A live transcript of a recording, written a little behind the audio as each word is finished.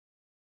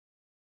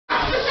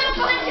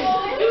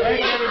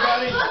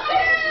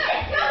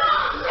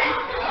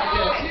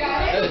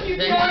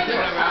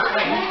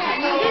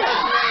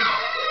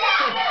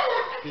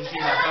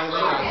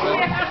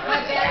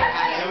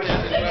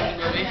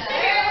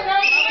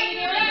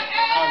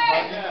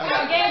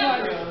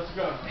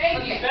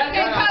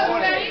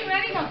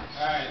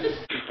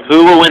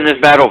Who will win this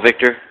battle,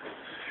 Victor?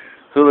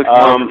 Who looks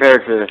more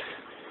prepared for this?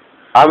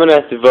 I'm going to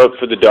have to vote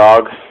for the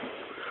dog,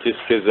 just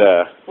because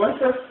I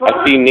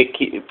see Nick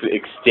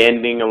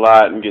extending a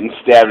lot and getting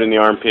stabbed in the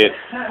armpit.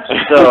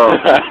 So,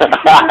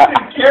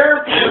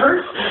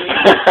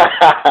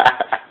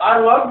 I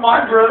love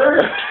my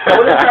brother. I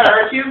wouldn't try to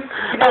hurt you.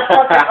 You got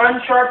fucking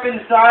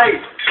unsharpened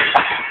sides.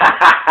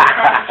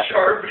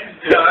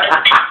 Unsharpened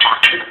sides.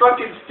 It's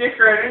fucking stick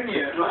right in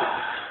you.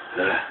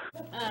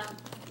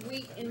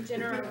 Wheat in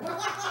general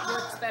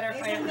works better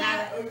if I don't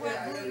have it.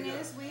 What gluten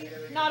is? Wheat?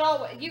 Not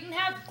always. You can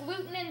have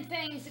gluten in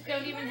things that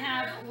don't even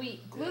have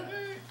wheat.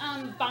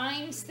 Gluten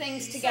binds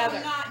things together.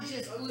 So not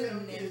just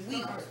gluten and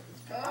wheat.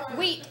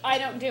 Wheat, I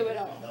don't do at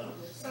all.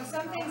 So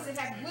some things that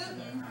have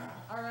gluten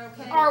are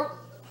okay.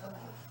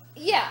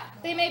 Yeah,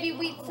 they may be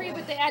wheat-free,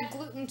 but they add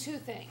gluten to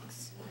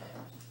things.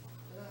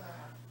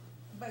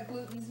 But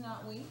gluten's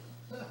not wheat?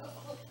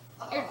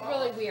 It's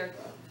really weird.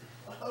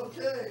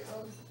 Okay.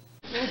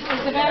 You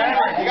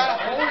gotta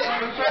hold it.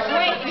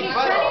 Wait, he's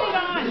turning it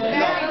on.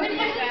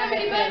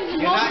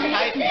 You're not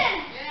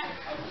typing.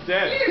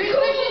 Dead. You're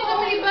pushing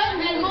so many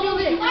buttons and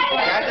hold it.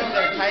 Guys over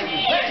there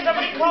typing.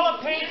 Somebody call a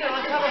painter.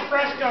 Let's have a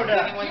fresco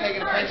done. Anyone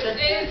taking a picture?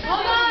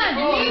 Hold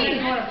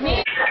on.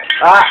 Me.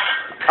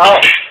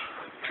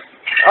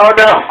 Oh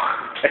no!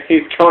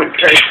 He's going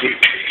crazy.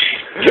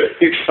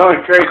 He's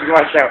going crazy.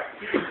 Watch out.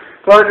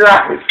 Close your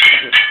eyes.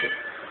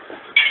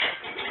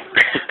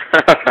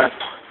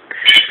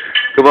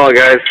 Come on,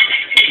 guys.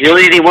 You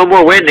only need one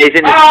more win,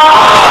 Nathan.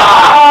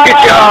 Oh! Good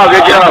job,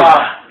 good job.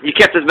 You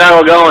kept this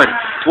battle going.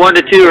 It's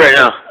 1-2 right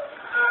now.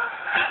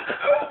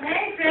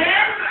 Nathan!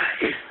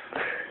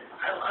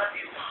 I love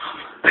you,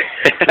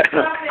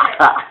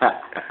 Mom.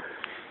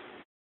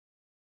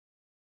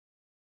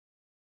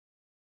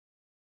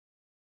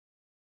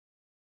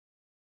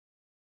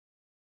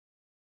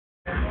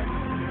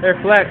 Hey,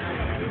 Flex.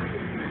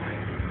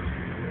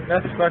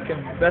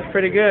 That's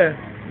pretty good.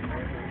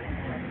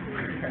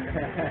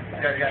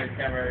 Got his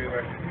camera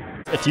everywhere.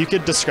 If you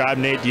could describe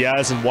Nate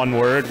Diaz in one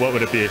word, what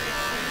would it be?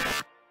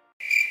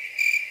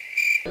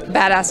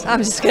 Badass. I'm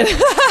just kidding.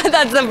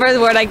 That's the first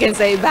word I can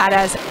say.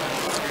 Badass.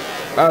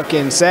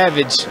 Fucking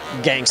savage.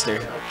 Gangster.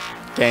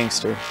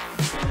 Gangster.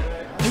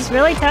 He's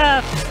really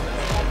tough.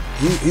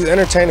 He's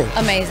entertaining.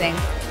 Amazing.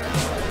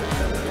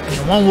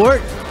 In one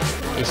word?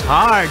 It's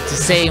hard to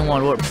say in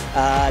one word.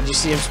 Did you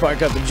see him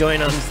spark up a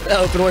joint on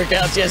open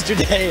workouts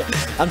yesterday?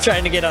 I'm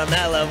trying to get on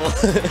that level.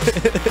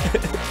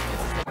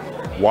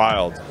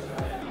 Wild.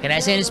 Can I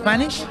say it in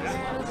Spanish?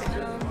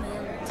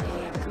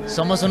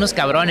 Somos unos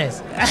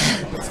cabrones.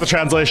 What's the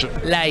translation?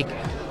 Like,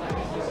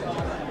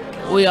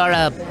 we are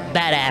a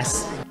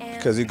badass.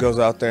 Because he goes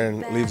out there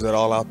and leaves it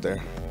all out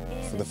there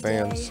for the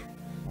fans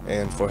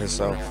and for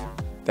himself.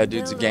 That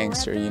dude's a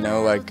gangster, you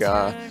know, like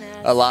a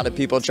lot of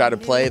people try to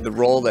play the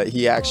role that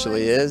he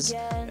actually is,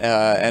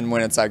 and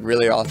when it's like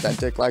really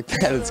authentic like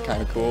that, it's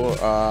kind of cool.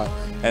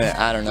 And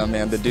I don't know,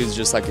 man, the dude's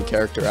just like a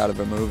character out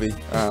of a movie.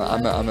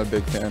 I'm a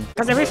big fan.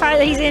 Because every fight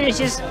that he's in is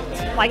just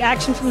like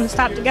action from the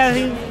top to go.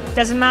 He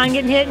doesn't mind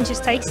getting hit and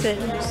just takes it.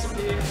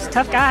 He's a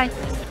tough guy.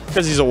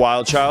 Because he's a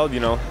wild child,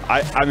 you know.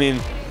 I mean,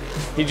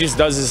 he just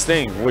does his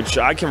thing, which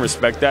I can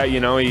respect that,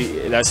 you know.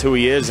 That's who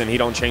he is, and he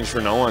don't change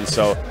for no one.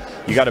 So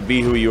you got to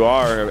be who you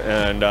are,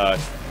 and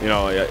you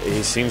know,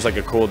 he seems like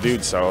a cool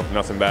dude, so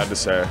nothing bad to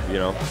say, you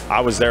know. I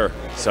was there,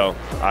 so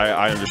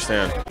I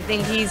understand. I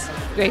think he's a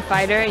great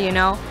fighter, you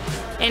know.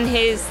 In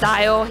his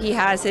style, he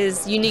has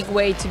his unique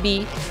way to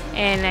be,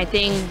 and I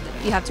think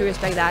you have to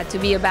respect that. To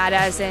be a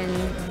badass and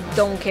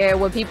don't care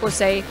what people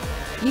say,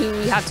 you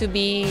have to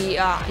be, you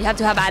have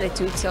to have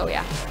attitude. So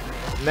yeah.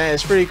 Man,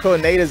 it's pretty cool.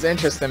 Nate is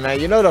interesting, man.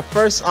 You know, the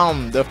first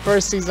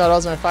season of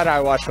Ultimate Fighter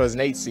I watched was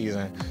Nate's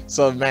season.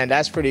 So, man,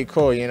 that's pretty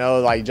cool, you know,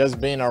 like just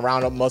being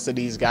around most of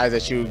these guys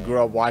that you grew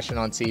up watching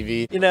on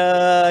TV. You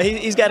know,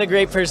 he's got a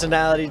great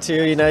personality,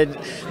 too. You know,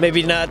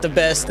 maybe not the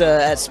best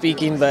at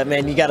speaking, but,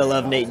 man, you got to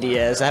love Nate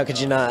Diaz. How could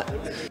you not?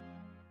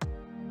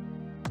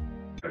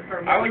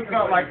 I always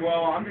felt like,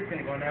 well, I'm just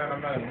going to go now and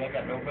I'm not going to look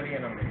at nobody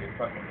and I'm going to just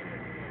fucking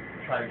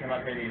try to come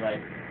up here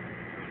like,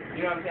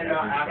 you know what I'm saying?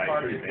 Not ask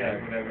hard to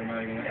say whatever, not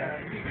even.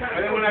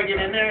 And then when I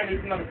get in there and these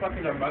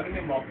motherfuckers are mugging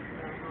me, well,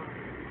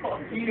 fuck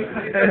you.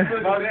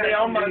 They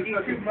all mug you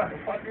too,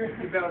 motherfuckers.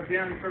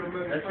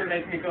 That shit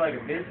makes me feel like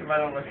a bitch if I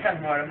don't look at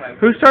them hard. I'm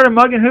like, Who started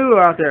mugging who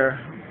out there?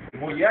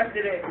 well,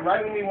 yesterday,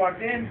 right when we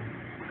walked in,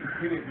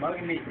 he was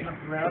mugging me,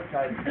 jumping around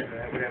outside,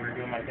 whatever,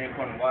 doing my thing,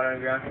 pouring water on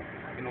the ground,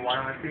 getting the water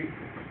on my feet,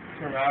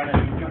 turn around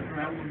and he jumped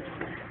around. And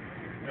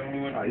then we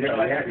went to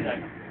like,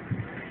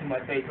 my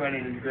face right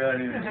in his grill,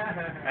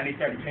 and he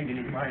started changing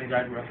his mind. His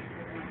eyes were up.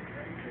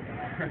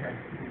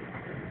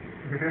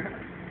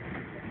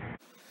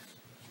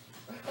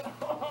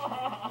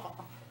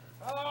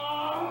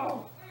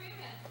 Oh!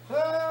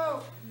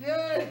 Oh!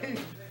 Yay!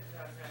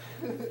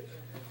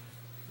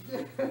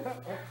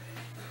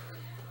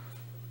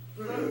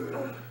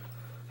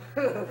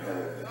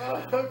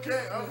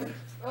 Okay. Oh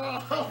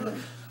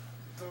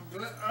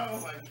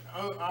my.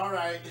 Oh, all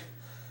right.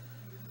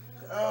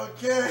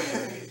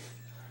 Okay.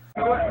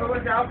 Who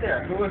was out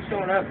there? Who was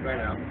showing up right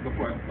now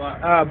before?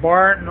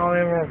 Bart and all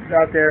them were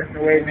out there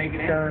waiting.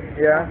 Making it?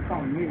 Yeah.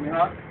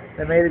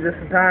 They made it just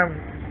in time.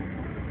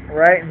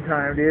 Right in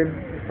time, dude.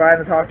 If I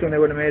hadn't talked to them, they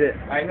wouldn't have made it.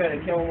 I had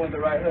to kill him with the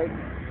right hook.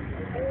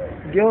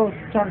 Gil's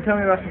trying to tell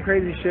me about some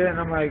crazy shit, and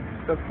I'm like,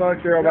 the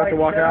fuck, you're about to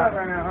walk out.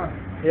 Right now, huh?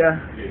 Yeah.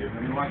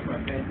 Let me wash my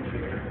face.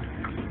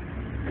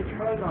 Put your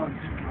clothes on.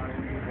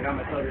 I got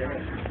my clothes in.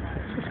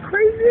 It's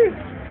crazy.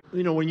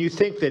 You know, when you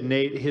think that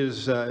Nate,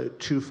 his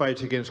 2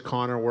 fights against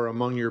Conor were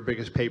among your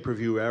biggest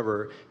pay-per-view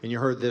ever, and you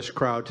heard this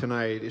crowd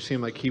tonight, it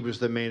seemed like he was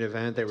the main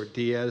event. They were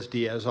Diaz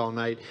all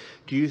night.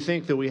 Do you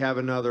think that we have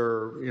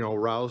another, you know,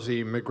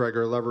 Rousey,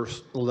 McGregor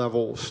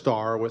level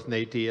star with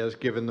Nate Diaz,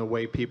 given the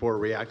way people are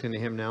reacting to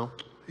him now?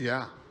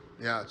 Yeah,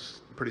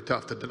 it's pretty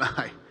tough to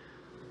deny.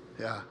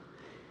 Yeah,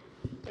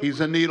 he's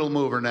a needle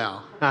mover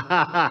now.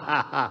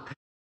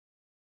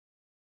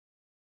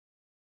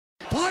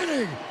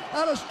 Fighting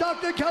out of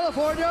Stockton,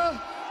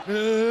 California,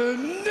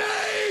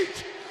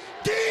 Nate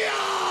Diaz!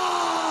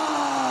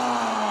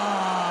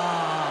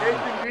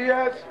 Nathan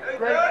Diaz,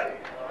 great.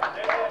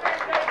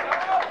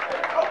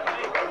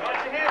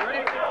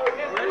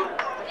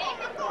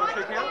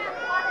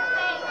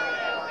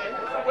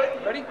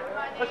 Ready?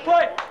 Let's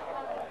play!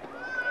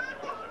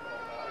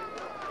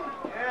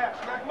 Yeah,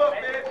 smack him up,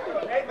 man.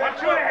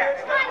 Watch your hands.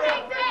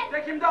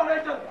 Take him down,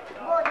 Nathan.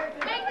 Come on, Nathan.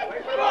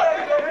 Come on,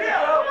 Nathan.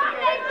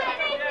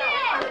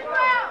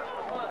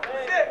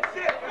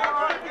 Sit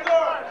the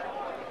guard.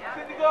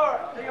 Sit the guard.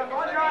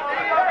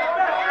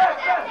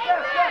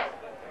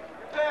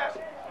 Pass.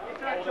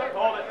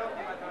 Hold it.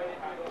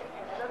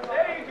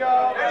 There you go.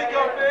 There you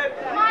go, man.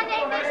 Come on,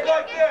 Nathan. Just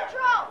like that.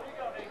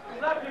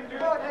 Left him,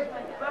 dude. Left him.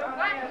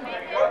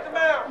 Work him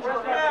out.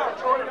 Work him out.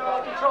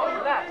 Control.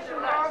 Relax.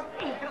 Come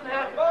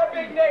on,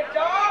 big Nate,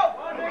 dog.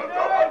 Come on, big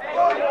Nate.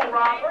 Pull,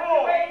 Rob.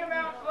 Pull. Weigh him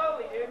out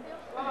slowly, dude.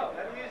 Slow.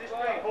 Let him use his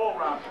strength. Pull,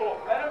 Rob. Pull.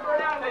 Let him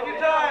burn out. Take your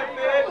time,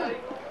 man.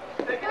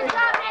 Take your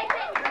time.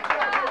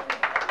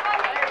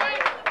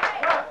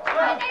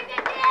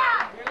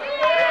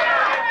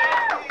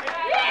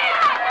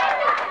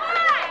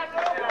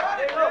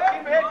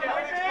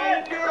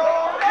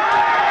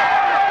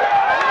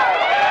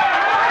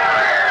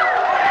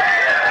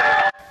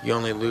 You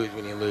only lose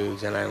when you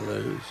lose, and I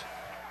lose.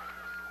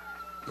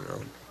 You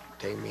know,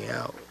 take me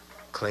out,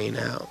 clean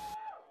out.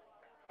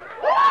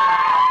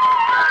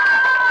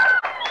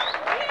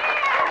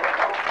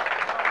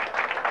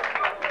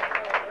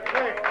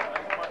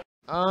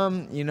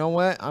 You know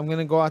what? I'm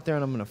gonna go out there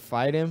and I'm gonna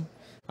fight him.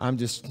 I'm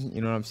just, you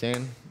know what I'm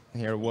saying,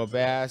 here to whoop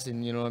ass,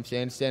 and you know what I'm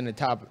saying, stay in the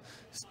top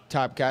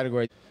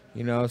category.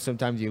 You know,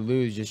 sometimes you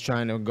lose just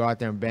trying to go out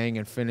there and bang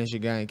and finish a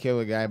guy and kill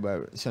a guy,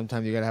 but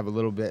sometimes you gotta have a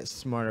little bit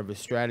smarter of a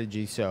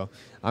strategy. So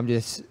I'm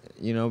just,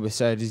 you know,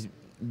 besides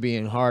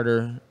being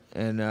harder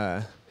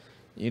and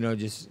you know,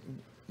 just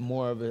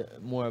more of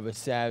a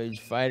savage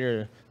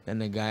fighter than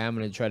the guy, I'm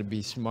gonna try to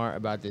be smart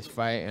about this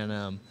fight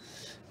and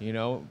you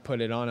know,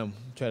 put it on him,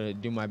 try to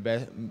do my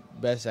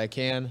best I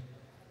can,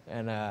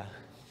 and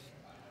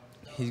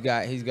he's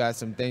got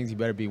some things he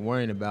better be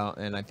worrying about,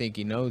 and I think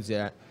he knows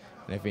that.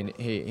 And if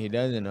he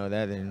doesn't know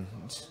that, then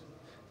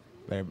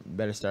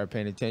better start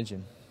paying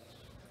attention.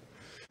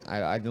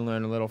 I can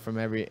learn a little from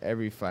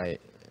every fight.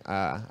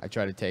 I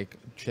try to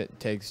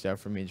take stuff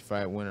from each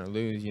fight, win or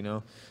lose. You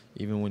know,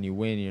 even when you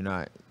win,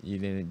 you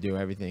didn't do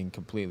everything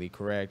completely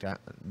correct.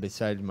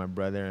 Besides my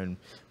brother and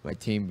my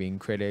team being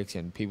critics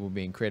and people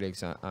being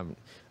critics, I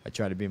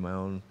try to be my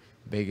own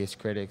biggest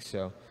critic.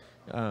 So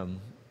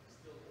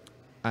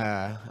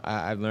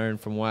I've learned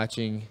from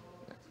watching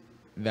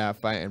that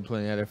fight and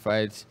plenty of other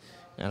fights,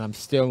 and I'm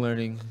still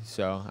learning.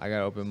 So I got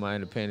an open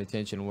mind to paying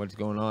attention to what's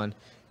going on,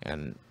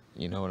 and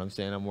you know what I'm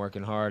saying, I'm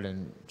working hard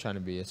and trying to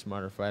be a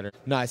smarter fighter.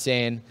 Not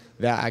saying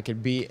that I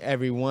could beat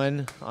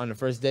everyone on the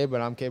first day, but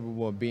I'm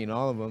capable of beating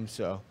all of them.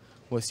 So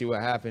we'll see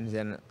what happens,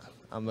 and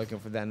I'm looking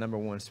for that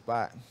 #1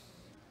 spot.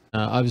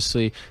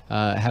 Obviously,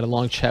 had a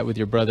long chat with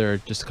your brother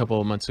just a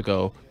couple of months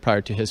ago prior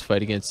to his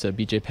fight against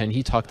BJ Penn.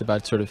 He talked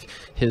about sort of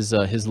his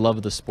love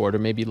of the sport, or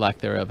maybe lack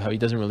thereof, how he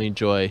doesn't really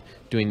enjoy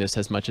doing this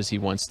as much as he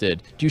once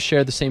did. Do you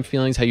share the same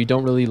feelings, how you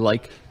don't really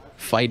like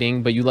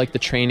fighting, but you like the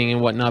training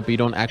and whatnot, but you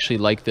don't actually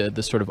like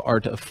the sort of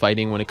art of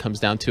fighting when it comes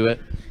down to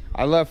it?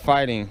 I love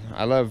fighting.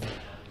 I love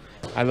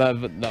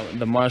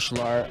the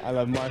martial art. I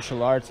love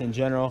martial arts in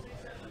general.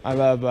 I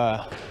love,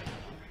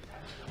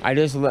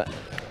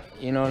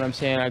 you know what I'm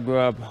saying? I grew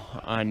up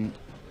on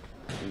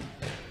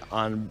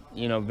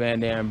you know, Van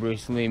Damme,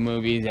 Bruce Lee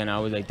movies, and I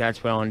was like,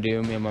 that's what I want to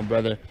do. Me and my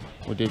brother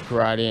would do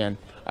karate, and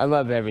I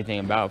love everything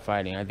about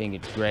fighting. I think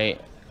it's great.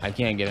 I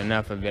can't get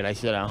enough of it. I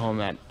sit at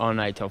home all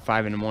night till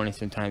 5 in the morning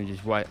sometimes,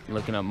 just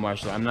looking up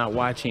martial arts. I'm not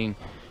watching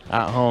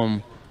at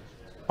home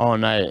all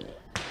night,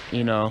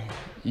 you know,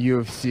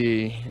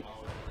 UFC,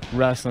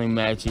 wrestling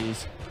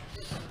matches.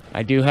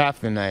 I do half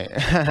the night,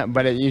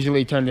 but it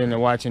usually turned into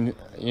watching,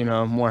 you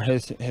know, more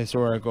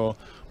historical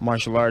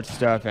martial arts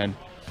stuff.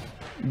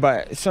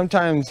 But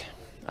sometimes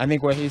I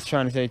think what he's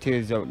trying to say too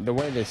is the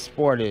way this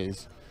sport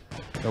is,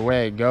 the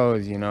way it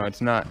goes, you know,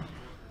 it's not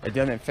it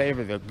doesn't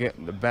favor the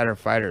better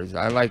fighters.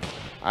 I like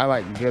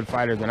good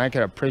fighters, and I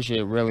can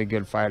appreciate really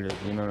good fighters.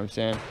 You know what I'm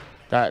saying?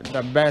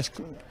 The best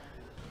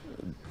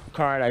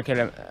card I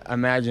could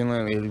imagine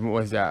lately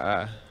was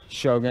that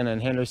Shogun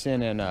and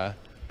Henderson and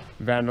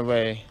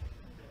Vanderlei.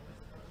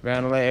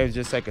 It was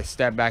just like a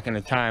step back in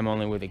the time,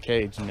 only with a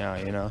cage now,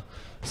 you know.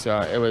 So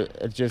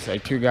it's just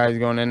like two guys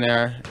going in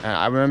there. And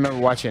I remember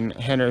watching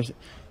Henderson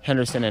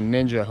and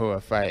Ninja Hua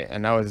fight,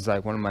 and that was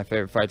like one of my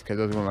favorite fights because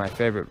those were my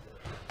favorite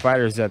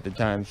fighters at the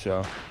time.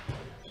 So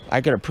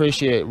I could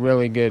appreciate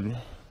really good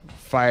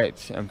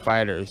fights and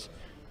fighters,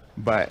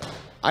 but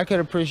I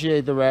could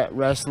appreciate the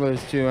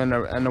wrestlers too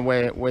and the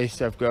way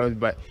stuff goes.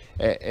 But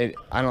I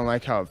don't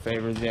like how it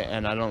favors it,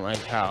 and I don't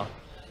like how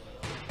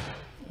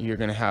you're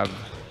gonna have,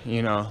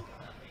 you know,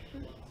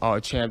 all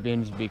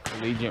champions be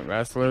collegiate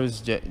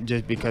wrestlers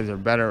just because they're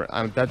better.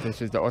 I thought this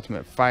is the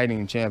Ultimate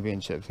Fighting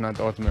Championships, not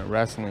the Ultimate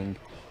Wrestling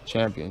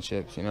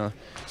Championships, you know.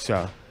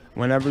 So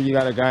whenever you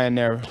got a guy in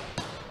there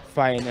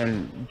fighting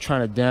and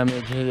trying to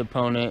damage his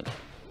opponent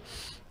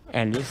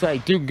and just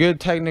like do good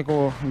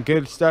technical,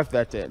 good stuff,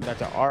 that's an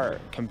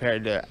art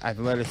compared to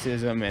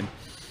athleticism. And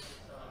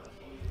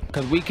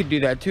because we could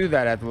do that too,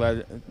 that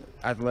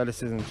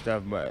athleticism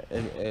stuff, but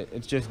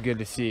it's just good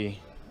to see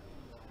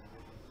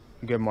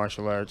good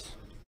martial arts.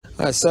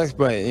 It sucks,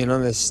 but you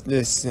know,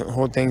 this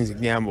whole thing's a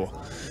gamble.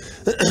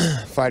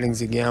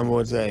 Fighting's a gamble.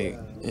 It's like,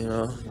 you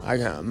know, I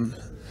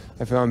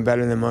feel I'm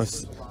better than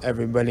most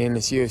everybody in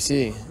this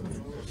UFC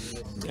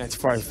as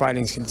far as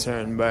fighting's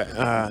concerned. But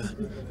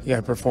you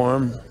gotta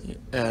perform,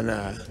 and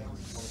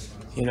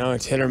you know,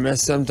 it's hit or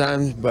miss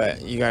sometimes.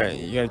 But you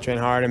gotta train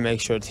hard and make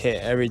sure it's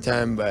hit every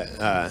time. But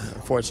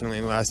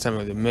unfortunately, last time it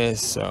was a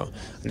miss. So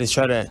I just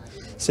try to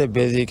stay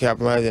busy,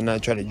 capitalize, and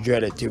not try to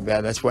dread it too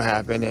bad. That's what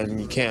happened, and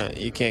you can't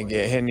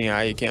get hit in the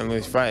eye. You can't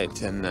lose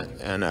fights, and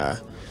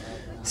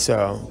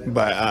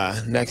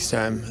next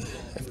time,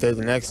 if there's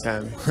a next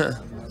time,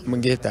 I'm gonna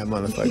get that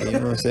motherfucker. You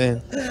know what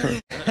I'm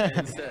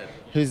saying?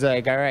 He's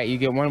like, all right, you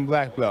get one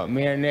black belt.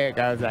 Me and Nick,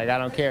 I was like, I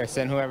don't care,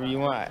 send whoever you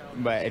want.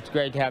 But it's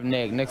great to have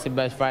Nick. Nick's the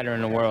best fighter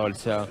in the world,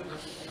 so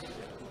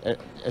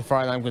as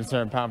far as I'm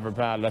concerned, pound for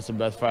pound, that's the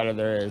best fighter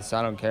there is. So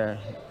I don't care,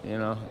 you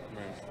know.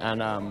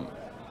 And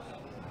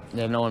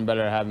there's no one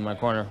better to have in my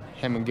corner.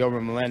 Him and Gilbert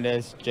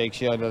Melendez, Jake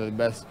Shield are the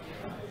best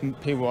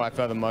people I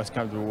feel the most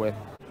comfortable with.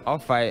 I'll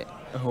fight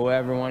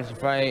whoever wants to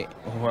fight,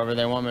 whoever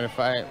they want me to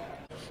fight.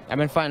 I've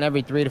been fighting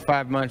every 3 to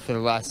 5 months for the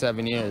last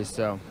 7 years,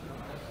 so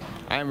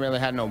I haven't really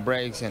had no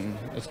breaks, and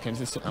it's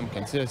consistent. I'm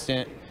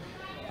consistent.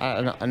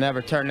 I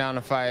never turn down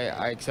a fight.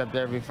 I accept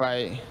every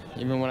fight,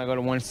 even when I go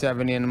to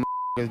 170 and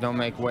the don't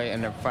make weight,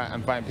 and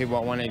I'm fighting people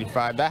at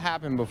 185. That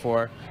happened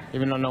before,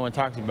 even though no one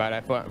talks about it.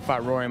 I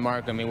fought Rory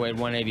Markham. He weighed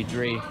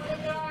 183,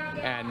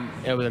 and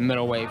it was a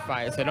middleweight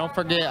fight. So don't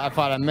forget, I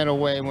fought a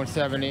middleweight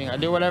 170. I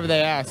do whatever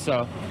they ask.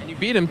 So and you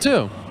beat him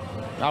too.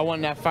 I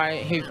won that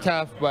fight. He's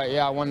tough, but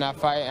yeah, I won that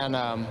fight, and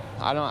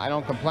I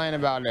don't complain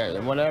about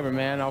it. Whatever,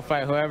 man. I'll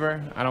fight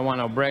whoever. I don't want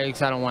no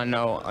breaks. I don't want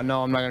no. I'm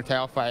not gonna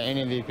tell. I'll fight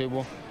any of these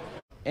people.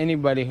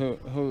 Anybody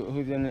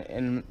who's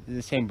in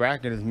the same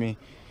bracket as me.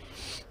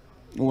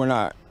 We're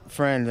not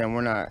friends, and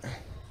we're not.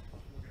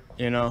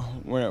 You know,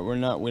 we're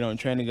not. We don't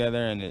train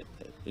together, and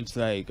it's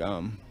like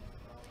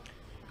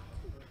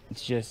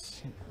it's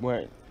just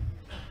where.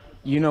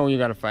 You know, you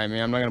gotta fight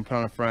me. I'm not gonna put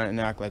on a front and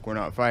act like we're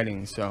not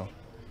fighting. So.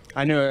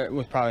 I knew it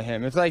was probably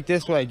him. It's like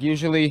this, like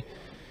usually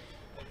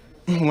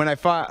when I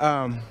fought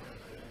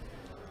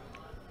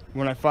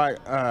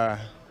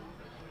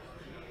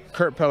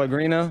Kurt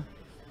Pellegrino,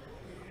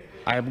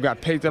 I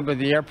got picked up at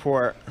the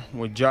airport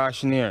with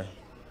Josh Neer.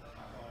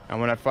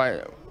 And when I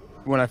fought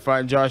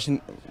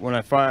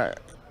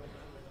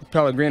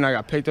Pellegrino, I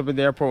got picked up at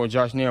the airport with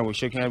Josh Neer. We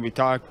shook hands, we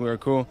talked, we were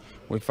cool.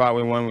 We fought,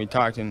 we won, we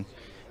talked, and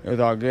it was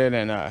all good.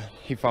 And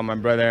he fought my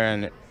brother,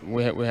 and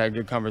we had a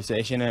good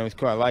conversation, and it was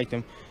cool. I liked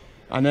him.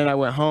 And then I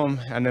went home,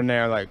 and then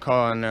they're like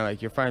calling, and they're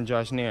like, "You're fighting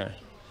Josh Neer."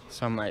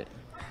 So I'm like,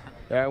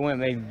 there I went,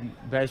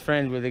 made best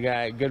friends with the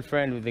guy, good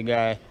friend with the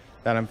guy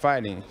that I'm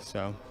fighting.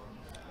 So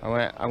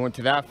I went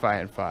to that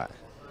fight and fought.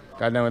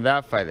 Got done with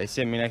that fight. They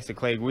sent me next to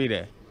Clay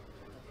Guida.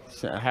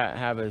 So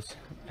have us,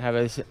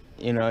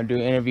 you know, do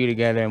an interview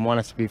together and want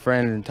us to be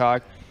friends and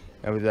talk.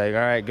 I was like, all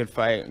right, good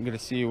fight, good to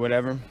see you,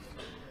 whatever.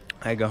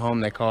 I go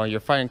home, they call, "You're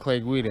fighting Clay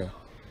Guida,"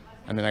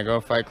 and then I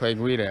go fight Clay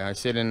Guida. I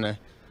sit in the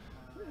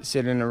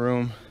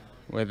room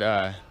with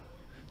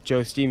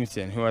Joe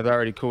Stevenson, who I was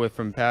already cool with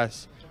from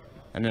past,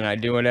 and then I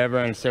do whatever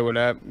and say what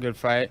up, good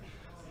fight.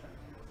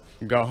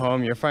 Go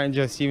home, "You're fighting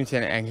Joe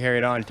Stevenson," and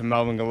carried on to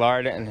Melvin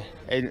Gillard, and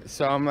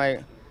so I'm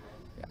like,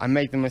 I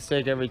make the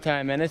mistake every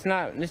time, and it's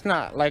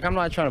not like I'm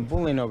not trying to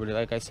bully nobody.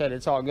 Like I said,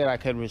 it's all good. I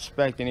could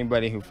respect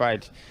anybody who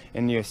fights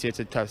in the UFC. It's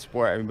a tough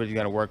sport. Everybody's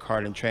got to work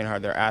hard and train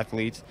hard. They're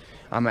athletes.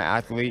 I'm an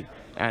athlete,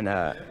 and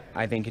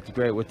I think it's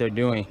great what they're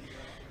doing.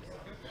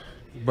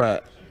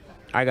 But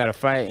I got to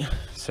fight,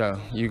 so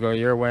you go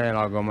your way and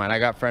I'll go mine. I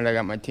got friends, I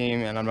got my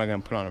team, and I'm not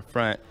going to put on a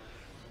front.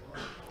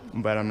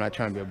 But I'm not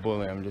trying to be a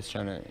bully. I'm just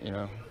trying to, you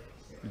know,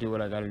 do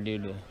what I got to do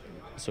to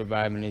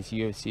survive in this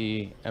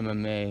UFC,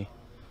 MMA,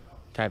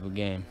 type of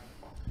game.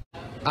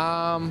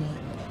 I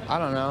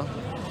don't know.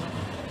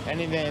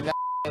 Anything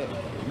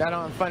that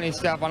don't funny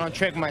stuff. I don't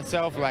trick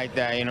myself like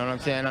that. You know what I'm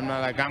saying? I'm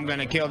not like I'm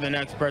gonna kill the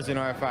next person,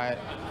 or if I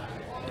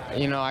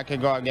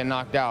could go out and get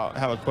knocked out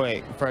hella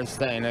quick first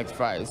day next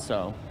fight.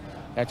 So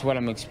that's what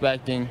I'm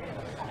expecting.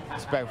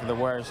 Expect for the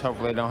worst.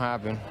 Hopefully it don't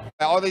happen.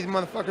 All these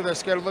motherfuckers are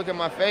scared to look at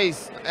my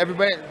face.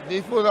 Everybody,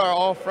 these fools are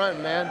all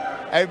front, man.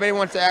 Everybody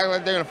wants to act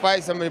like they're gonna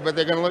fight somebody, but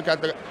they're gonna look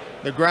at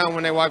the ground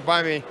when they walk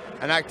by me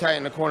and act tight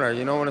in the corner.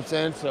 You know what I'm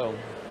saying? So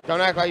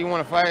don't act like you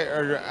want to fight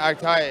or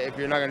act tight if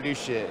you're not gonna do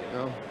shit. You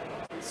know?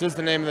 It's just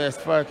the name of this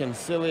fucking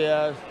silly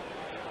ass,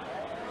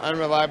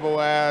 unreliable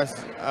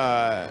ass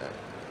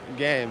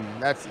game.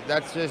 That's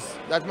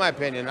my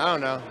opinion. I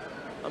don't know.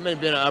 I'm in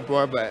a bit of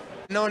uproar, but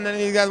no, none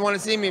of you guys want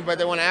to see me, but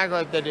they want to act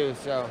like they do.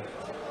 So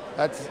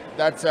that's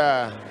up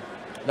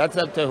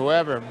to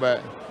whoever.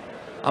 But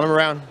I'm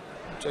around.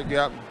 Check you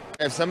out.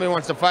 If somebody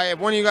wants to fight, if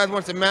one of you guys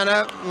wants to man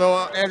up,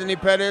 little Anthony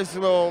Pettis,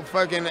 little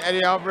fucking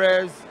Eddie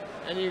Alvarez,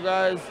 any of you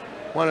guys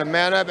want to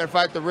man up and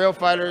fight the real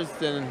fighters,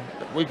 then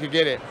we could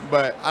get it.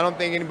 But I don't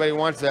think anybody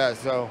wants that.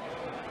 So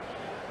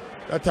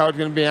that's how it's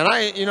gonna be. And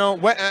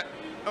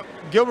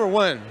Gilbert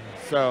won.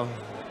 So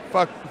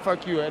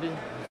fuck you, Eddie.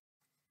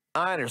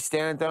 I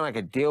understand that I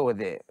could deal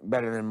with it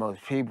better than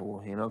most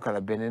people, because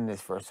I've been in this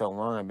for so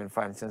long. I've been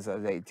fighting since I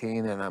was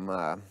 18, and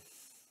I'm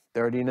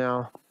 30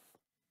 now.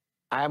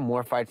 I have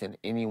more fights than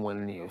anyone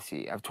in the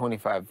UFC. I have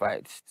 25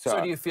 fights. So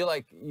do you feel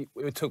like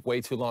it took way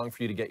too long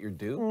for you to get your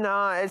due?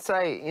 No, it's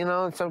like,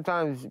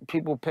 sometimes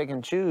people pick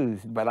and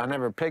choose, but I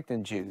never picked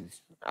and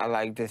choose.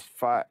 I just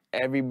fought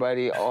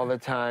everybody all the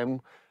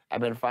time.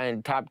 I've been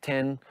fighting top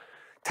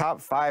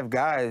 5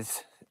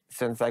 guys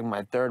since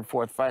my 3rd,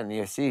 4th fight in the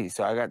UFC.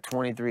 So I got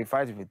 23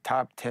 fights with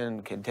top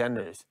 10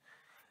 contenders.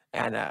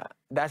 And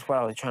that's what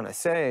I was trying to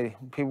say.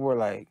 People were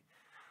like,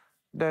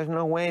 there's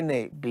no way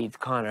Nate beats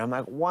Conor. I'm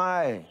like,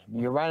 why?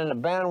 You're riding a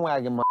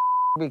bandwagon,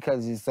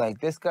 because it's like,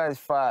 this guy's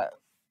fought.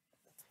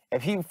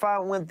 If he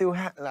went through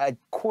a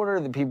quarter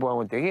of the people I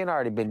went through, he had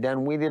already been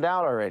done, weeded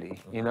out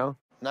already,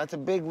 Not to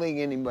big league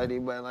anybody,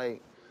 but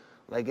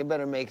it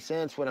better make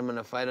sense when I'm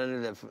gonna fight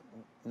under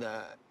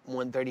the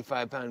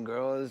 135-pound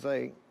girl is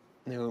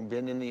who've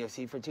been in the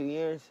UFC for 2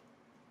 years.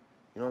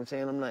 You know what I'm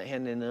saying? I'm not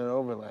handing it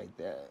over like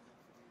that.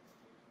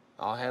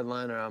 I'll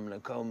headline her, I'm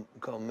gonna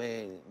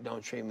co-main,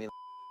 don't treat me like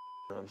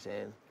you know what I'm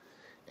saying?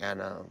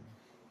 And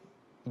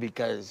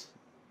because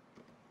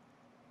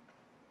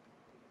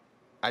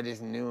I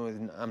just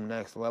knew I'm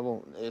next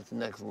level, it's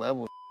next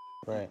level.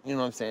 Right. You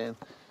know what I'm saying?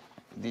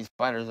 These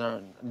fighters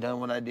aren't done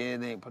what I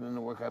did, they ain't put in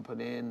the work I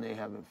put in, they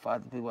haven't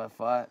fought the people I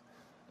fought,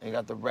 they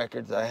got the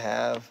records I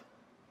have.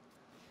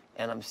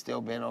 And I'm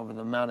still been over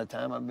the amount of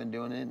time I've been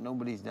doing it.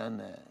 Nobody's done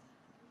that.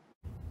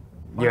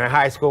 You're in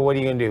high school, what are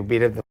you gonna do?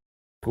 Beat up the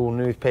school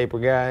newspaper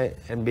guy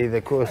and be the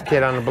coolest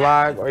kid on the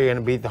block, or you're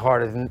gonna beat the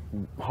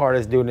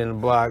hardest dude in the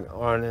block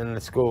or in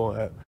the school?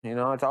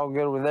 It's all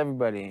good with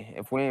everybody.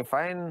 If we ain't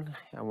fighting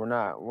and we're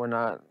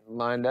not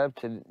lined up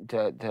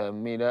to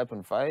meet up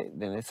and fight,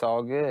 then it's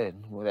all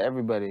good with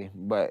everybody.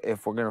 But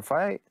if we're gonna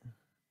fight,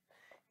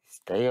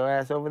 stay your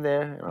ass over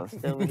there and I'll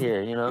stay over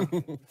here,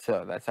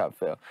 So that's how I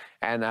feel.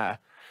 And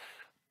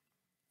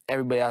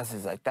everybody else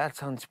is like,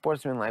 that's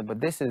unsportsmanlike, but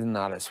this is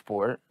not a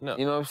sport. No.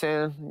 You know what I'm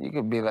saying? You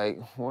could be like,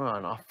 we're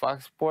on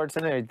Fox Sports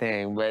and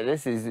everything, but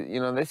this is,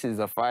 this is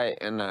a fight,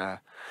 and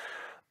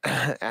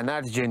and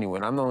that's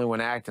genuine. I'm the only one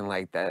acting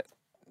like that.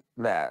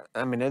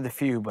 I mean, there's a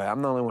few, but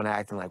I'm the only one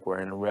acting like we're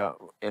in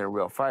a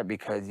real fight,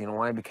 because you know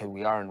why? Because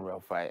we are in a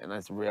real fight, and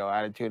that's a real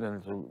attitude,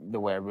 and it's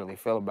the way I really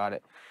feel about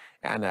it.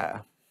 And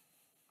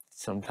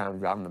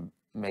sometimes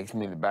makes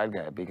me the bad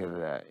guy because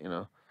of that,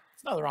 There's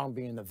nothing wrong with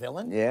being the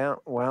villain. Yeah,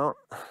 well,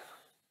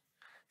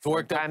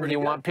 sometimes you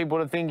want people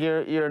to think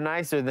you're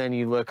nicer than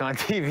you look on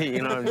TV,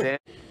 you know what I'm saying?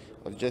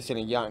 I was just in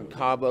a yacht in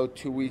Cabo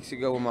 2 weeks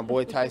ago with my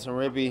boy Tyson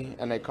Ribby,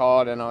 and they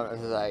called, and I was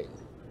like,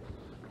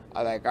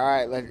 all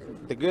right,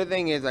 the good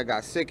thing is I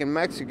got sick in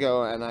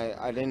Mexico, and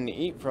I didn't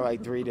eat for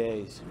 3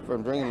 days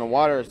from drinking the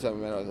water or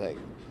something, and I was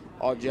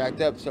all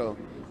jacked up, so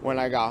when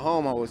I got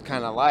home, I was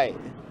kind of light.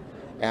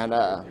 And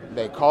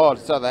they called,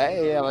 so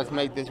hey, yeah, let's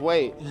make this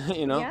weight,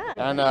 Yeah.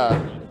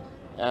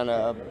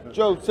 And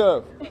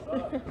Joseph,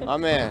 my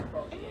man,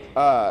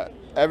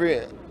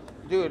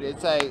 dude,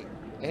 it's hey,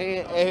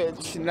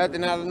 it's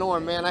nothing out of the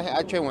norm, man.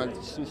 I train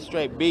with some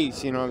straight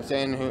beasts, you know what I'm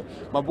saying?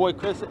 My boy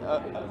Chris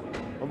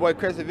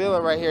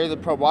Avila right here is a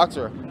pro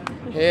boxer.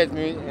 He hits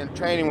me in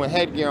training with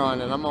headgear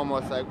on, and I'm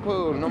almost like,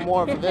 whoo, no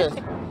more for this.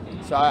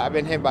 So I've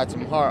been hit by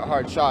some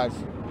hard shots,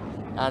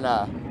 and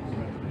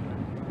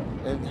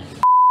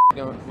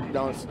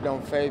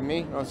don't fade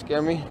me, don't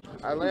scare me.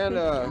 I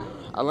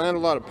land a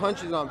lot of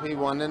punches on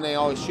people, and then they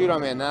always shoot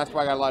on me, and that's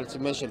why I got a lot of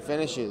submission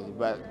finishes.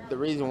 But the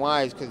reason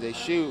why is because they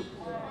shoot,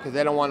 because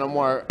they don't want no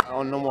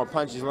more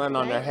punches landing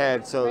on their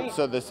head. So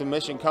the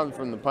submission comes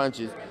from the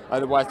punches.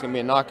 Otherwise, it's gonna be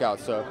a knockout.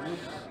 So,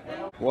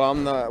 well,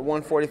 I'm the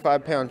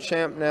 145-pound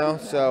champ now,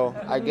 so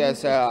I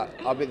guess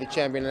I'll be the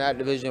champion of that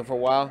division for a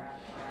while.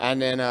 And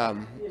then,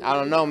 I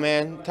don't know,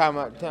 man. Time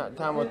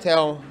will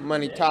tell.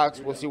 Money talks.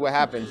 We'll see what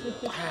happens.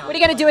 What are you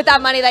going to do with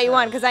that money that you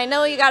won? Because I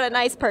know you got a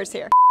nice purse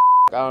here.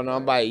 I don't know. I'll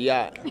buy a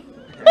yacht.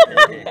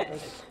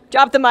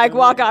 Drop the mic,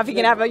 walk off. You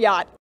can have a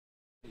yacht.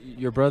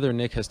 Your brother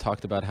Nick has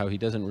talked about how he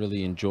doesn't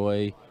really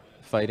enjoy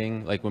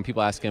fighting. Like when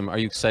people ask him, "Are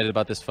you excited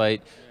about this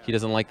fight?" He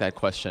doesn't like that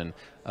question.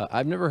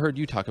 I've never heard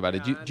you talk about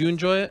it. Do you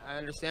enjoy it? I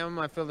understand him.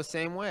 I feel the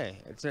same way.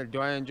 Do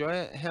I enjoy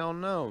it? Hell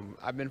no.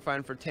 I've been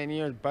fighting for 10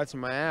 years, butts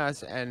in my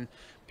ass, and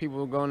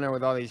people go in there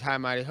with all these high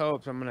mighty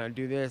hopes. I'm gonna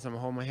do this. I'm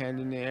gonna hold my hand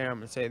in the air. I'm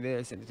gonna say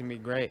this, and it's gonna be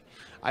great.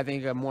 I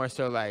think I'm more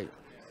so like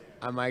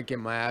I might get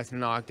my ass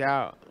knocked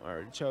out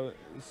or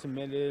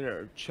submitted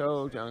or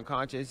choked,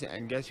 unconscious,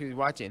 and guess who's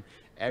watching?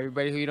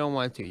 Everybody who you don't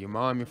want to. Your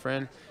mom, your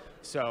friend.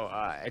 So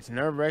it's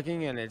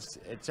nerve-wracking, and it's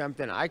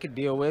something I could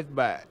deal with,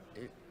 but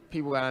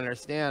people gotta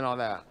understand all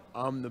that.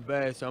 I'm the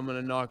best. I'm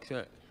gonna knock.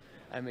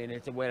 I mean,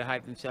 it's a way to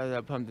hype themselves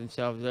up, pump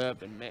themselves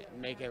up, and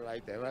make it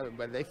like they love it.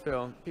 But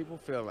people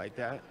feel like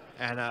that,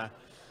 and I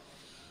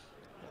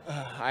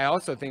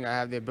also think I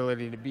have the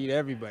ability to beat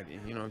everybody.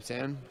 You know what I'm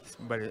saying?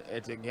 But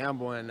it's a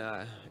gamble, and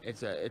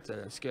it's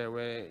a scary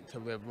way to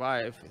live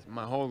life.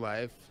 My whole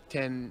life,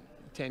 10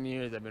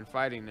 years I've been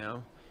fighting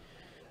now,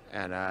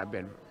 and I've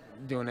been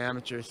doing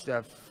amateur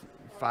stuff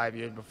 5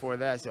 years before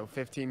that, so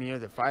 15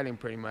 years of fighting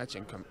pretty much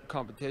in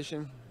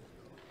competition.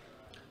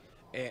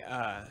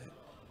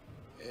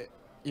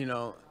 You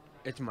know,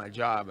 it's my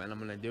job, and I'm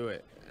gonna do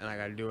it, and I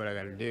gotta do what I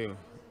gotta do.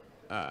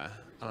 I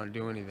don't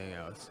do anything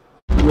else.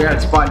 We had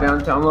a spot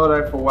downtown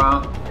Lodi for a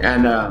while,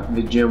 and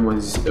the gym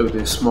was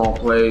a small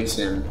place,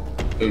 and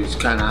it was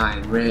kind of high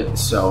in rent.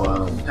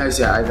 So I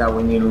said I thought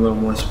we needed a little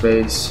more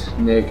space.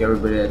 Nick,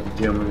 everybody at the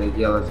gym was like,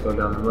 yeah, let's go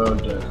down the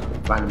road to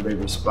find a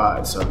bigger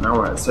spot. So now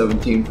we're at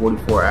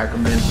 1744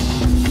 Ackerman.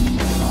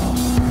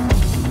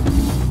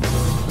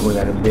 We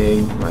got a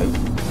big, like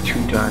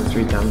 3 times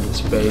the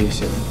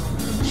space, and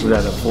we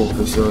got a full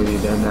facility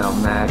there now,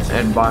 mats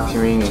and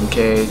boxing ring and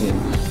cage,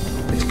 and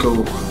it's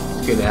cool.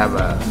 It's good to have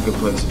a good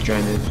place to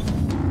train in.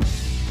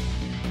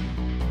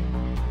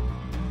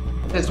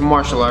 It's a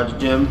martial arts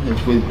gym.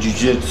 It's with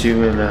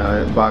jiu-jitsu and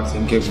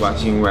boxing,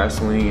 kickboxing,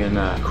 wrestling, and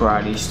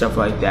karate, stuff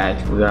like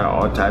that. We got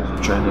all types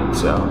of training,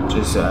 so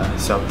just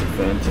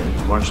self-defense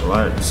and martial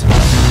arts.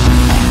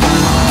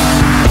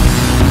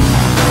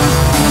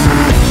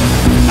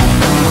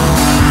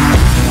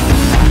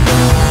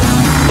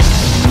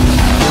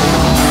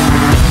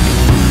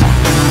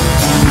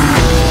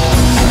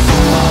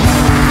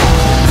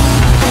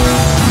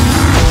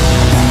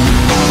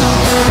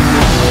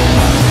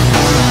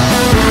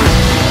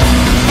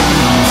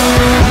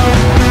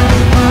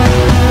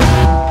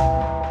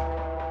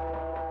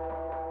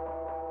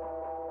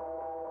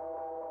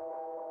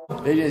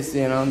 They just,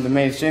 you know, the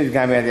main strength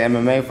got me as an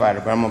MMA fighter,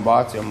 but I'm a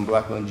boxer, I'm a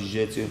black belt in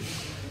jiu-jitsu.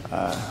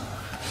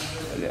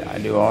 I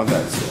do all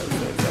that stuff.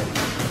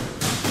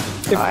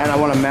 And I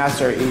want to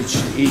master each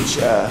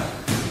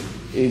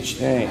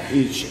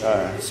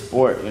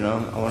sport, you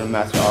know. I want to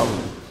master all of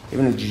them.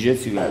 Even the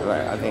jiu-jitsu guy,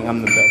 right? I think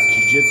I'm the best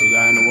jiu-jitsu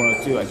guy in the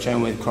world too. I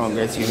train with Kron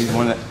Gracie, he's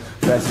one of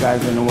the best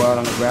guys in the world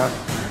on the ground.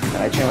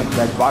 And I train with the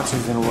best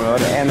boxers in the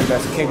world and the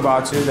best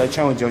kickboxers. I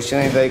train with Joe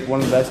Schilling, like one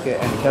of the best,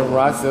 and Kevin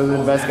Ross. Those are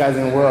the best guys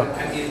in the world.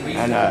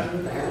 And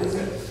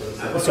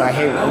so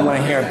I want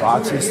to hear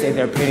boxers state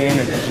their opinion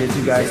or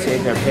jiu-jitsu guys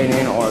state their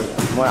opinion, or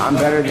I'm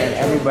better than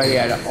everybody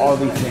at all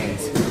these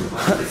things.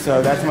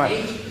 So that's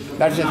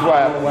just what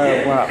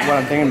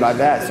I'm thinking about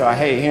that. So I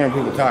hate hearing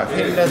people talk.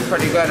 He does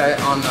pretty good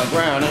on the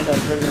ground. He does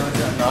pretty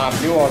good. No, I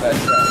do all that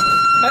stuff.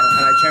 And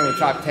I train with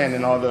top 10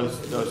 in all those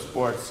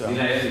sports. So.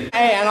 Hey,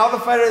 and all the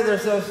fighters are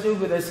so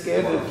stupid, they're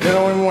scared. They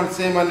don't even want to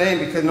say my name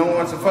because no one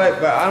wants to fight.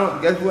 But I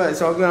don't, guess what?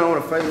 It's all good. I don't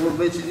want to fight you little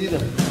bitches either.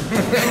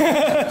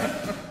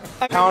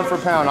 Pound for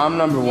pound, I'm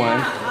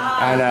 #1.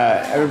 And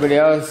everybody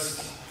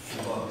else,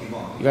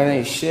 you guys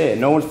ain't shit.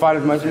 No one's fought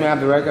as much as me. I have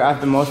the record. I have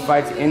the most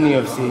fights in the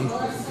UFC.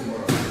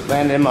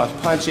 Landed the most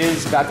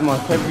punches, got the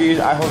most pay-per-views.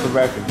 I hold the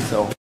record,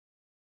 so.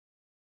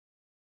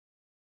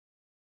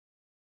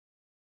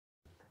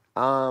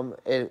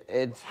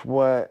 It's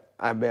what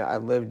I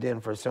lived in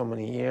for so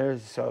many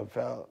years, so it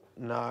felt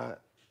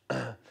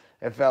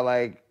it felt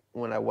like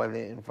when I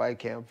wasn't in fight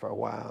camp for a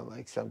while,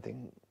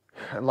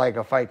 like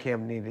a fight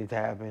camp needed to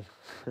happen.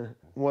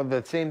 Well,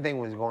 the same thing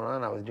was going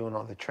on. I was doing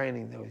all the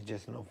training. There was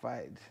just no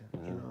fights,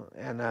 you know,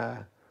 and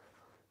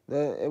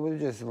it was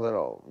just a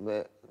little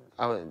bit.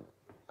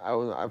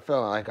 I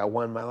felt like I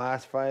won my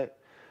last fight.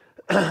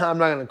 I'm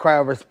not gonna cry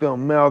over spilled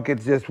milk.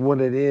 It's just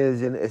what it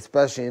is, and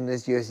especially in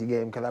this UFC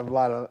game, because I've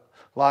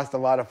lost a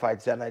lot of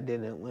fights that I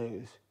didn't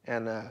lose.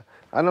 And I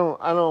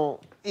don't.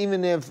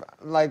 Even if,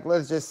 like,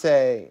 let's just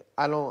say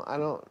I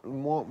don't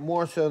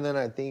more so than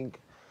I think.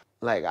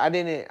 Like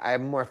I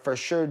more for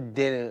sure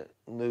didn't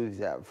lose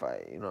that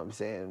fight. You know what I'm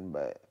saying?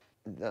 But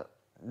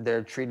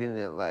they treated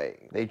it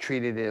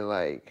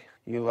like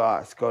you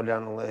lost, go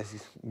down the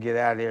list, get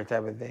out of here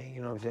type of thing.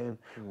 You know what I'm saying?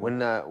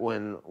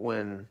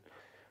 When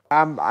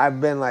I've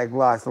been like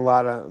lost a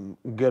lot of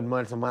good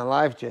months of my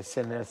life just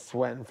sitting there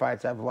sweating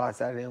fights I've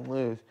lost I didn't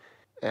lose.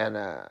 And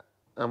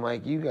I'm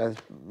like, you guys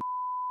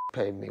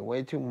paid me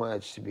way too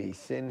much to be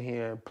sitting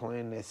here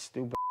playing this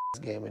stupid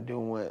game and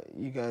doing what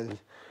you guys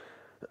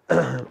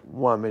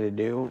want me to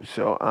do.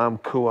 So I'm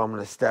cool. I'm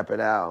gonna step it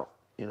out.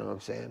 You know what I'm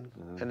saying?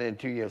 And then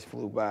 2 years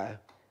flew by.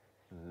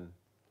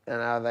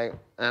 And I was like,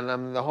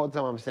 and the whole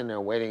time I'm sitting there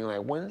waiting,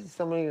 like, when is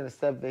somebody gonna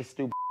step their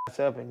stupid ass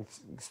up and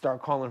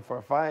start calling for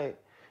a fight?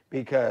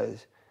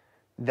 Because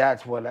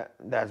that's what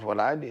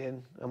I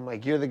did. I'm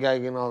like, you're the guy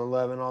getting all the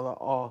love and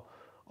all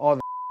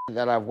the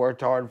that I've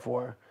worked hard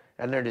for,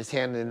 and they're just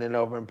handing it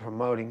over and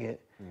promoting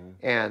it.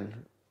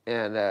 And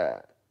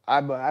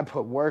I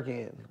put work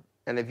in.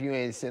 And if you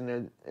ain't sitting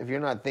there, if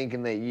you're not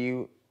thinking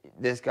that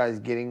this guy's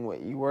getting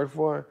what you work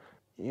for,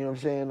 you know what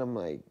I'm saying? I'm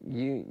like,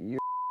 you're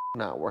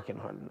not working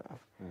hard enough.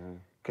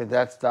 Because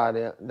that's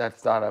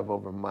thought of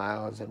over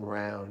miles and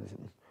rounds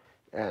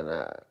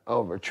and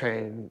over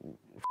training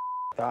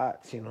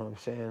thoughts, you know what I'm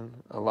saying?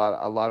 A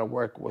lot of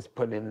work was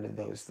put into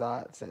those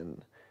thoughts,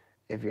 and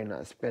if you're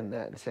not spending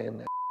that and saying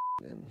that,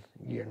 then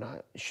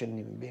shouldn't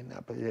even be in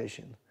that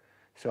position.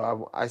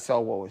 So I saw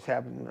what was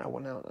happening, and I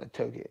went out and I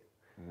took it.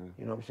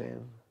 You know what I'm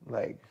saying?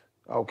 Like,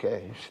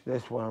 okay,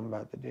 this is what I'm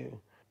about to do.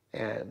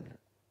 And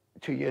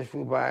 2 years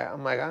flew by.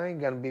 I'm like, I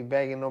ain't gonna be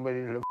begging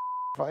nobody to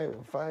fight.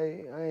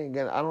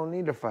 I don't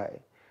need to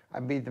fight. I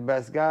beat the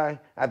best guy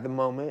at the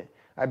moment.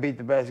 I beat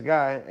the best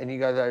guy, and you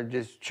guys are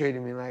just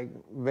treating me like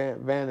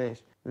vanish.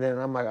 Then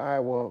I'm like, all right,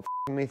 well,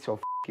 me, so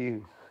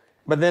you.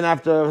 But then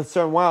after a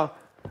certain while,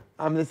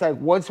 I'm just like,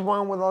 what's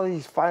wrong with all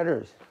these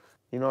fighters?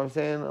 You know what I'm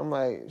saying? I'm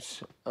like,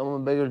 I'm a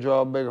bigger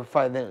draw, bigger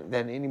fight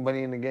than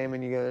anybody in the game,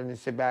 and you gotta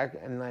sit back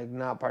and like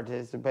not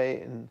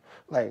participate and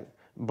like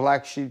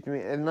black sheep to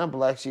me. And not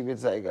black sheep,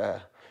 it's like,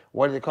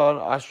 what are they called?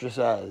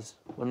 Ostracized.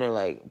 When they're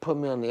like, put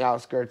me on the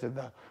outskirts of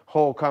the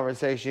whole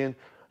conversation.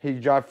 He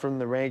dropped from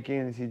the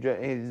rankings.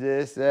 He's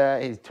this,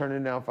 that. He's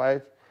turning down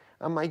fights.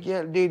 I'm like,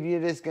 yeah, dude,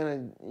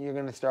 you're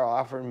gonna start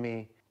offering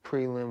me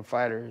prelim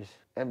fighters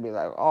and be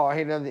like, oh,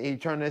 he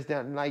turned this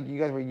down. Like you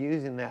guys were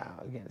using that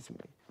against me.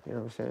 You know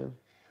what I'm saying?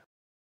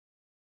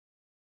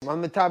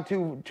 I'm the top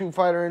two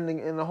fighter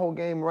in the whole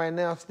game right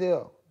now.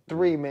 Still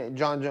 3, man.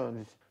 John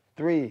Jones,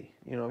 3.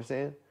 You know what I'm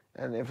saying?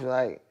 And if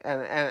like,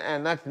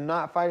 and that's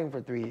not fighting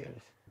for 3 years.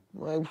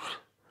 I'm like,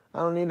 I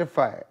don't need to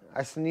fight.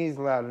 I sneeze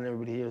loud and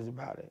everybody hears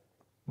about it.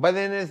 But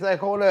then it's like,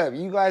 hold up,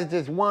 you guys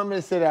just want me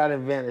to sit out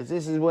in Venice.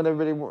 This is what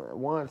everybody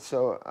wants.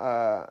 So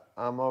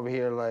I'm over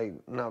here like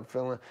not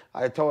feeling.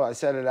 I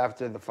said it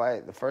after the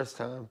fight the first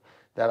time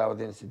that I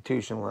was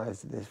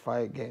institutionalized this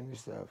fight game and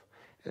stuff,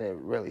 and it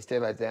really stayed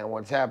like that. And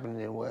what's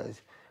happening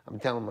was I'm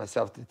telling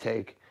myself to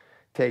take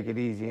it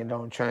easy and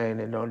don't train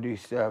and don't do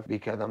stuff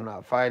because I'm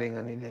not fighting.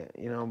 I need to,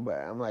 you know. But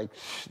I'm like,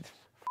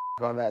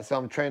 all that. So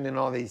I'm training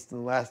all these the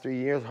last 3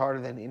 years harder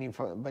than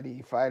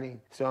anybody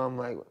fighting. So I'm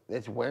like,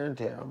 it's wear and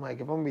tear. I'm like,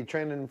 if I'm gonna be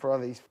training for all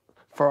these,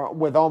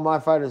 with all my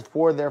fighters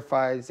for their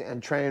fights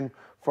and train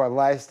for a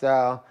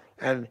lifestyle,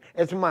 and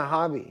it's my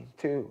hobby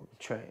too,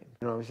 train.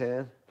 You know what I'm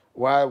saying?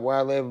 Where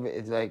I live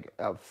is like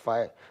a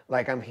fight.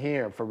 Like I'm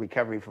here for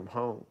recovery from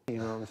home. You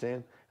know what I'm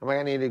saying? I'm like,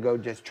 I need to go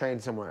just train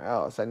somewhere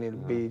else. I need a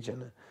beach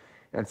and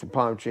some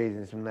palm trees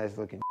and some nice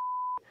looking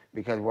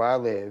because where I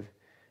live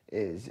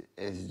is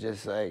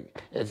just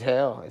like, it's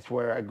hell. It's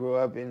where I grew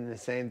up in the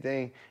same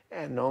thing,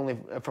 and only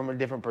from a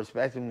different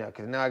perspective now,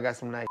 because now I got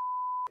some nice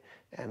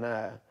and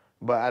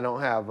but I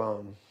don't have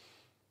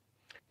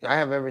I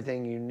have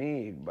everything you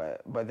need,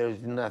 but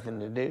there's nothing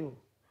to do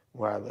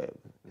where I live.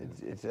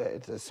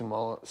 It's a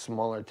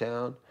smaller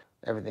town.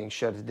 Everything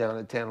shuts down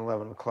at 10,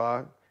 11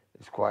 o'clock.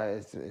 It's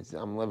quiet.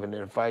 I'm living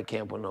in a fight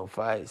camp with no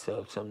fight,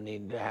 so something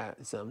needed to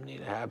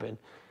happen.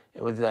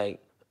 It was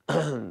like,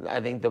 I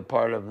think the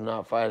part of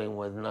not fighting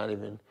was not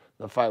even,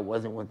 the fight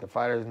wasn't with the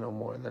fighters no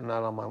more. They're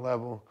not on my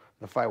level.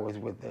 The fight was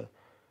with the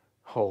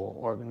whole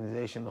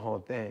organization, the whole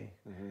thing.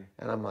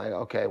 And I'm like,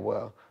 okay,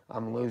 well,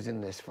 I'm losing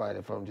this fight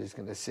if I'm just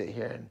gonna sit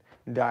here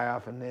and die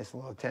off in this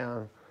little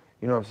town.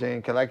 You know what I'm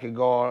saying? Because I could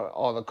go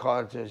all the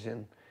concerts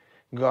and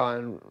go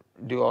and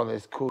do all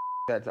this cool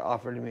that's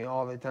offered to me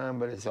all the time,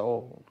 but it's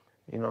old.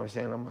 You know what I'm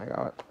saying? I'm like,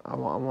 I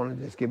want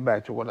to just get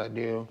back to what I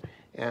do.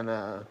 And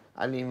I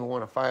didn't even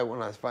want to fight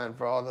when I was fighting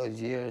for all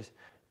those years.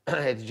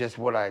 It's just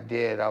what I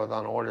did. I was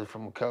on orders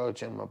from a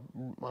coach and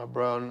my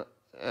bro,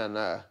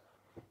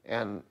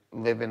 and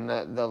living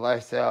the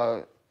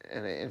lifestyle,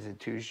 and it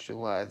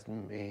institutionalized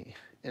me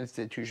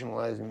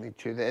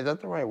to that. Is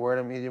that the right word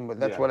I'm using? But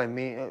that's what I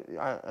mean.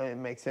 It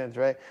makes sense,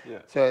 right? Yeah.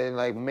 So it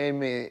like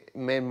made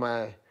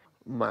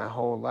my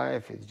whole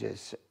life is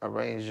just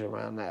arranged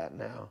around that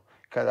now.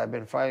 Because I've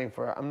been fighting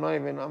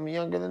I'm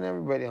younger than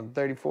everybody. I'm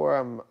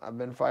 34. I've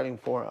been fighting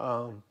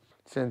for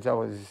since I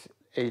was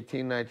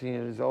 18, 19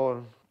 years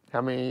old.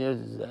 How many years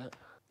is that?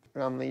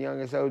 I'm the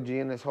youngest OG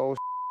in this whole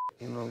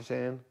you know what I'm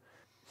saying?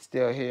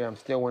 Still here. I'm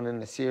still winning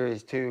the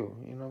series too.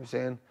 You know what I'm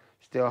saying?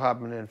 Still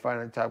hopping in,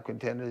 fighting top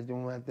contenders,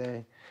 doing my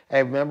thing.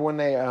 Hey, remember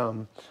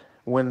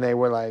when they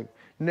were like,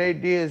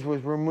 Nate Diaz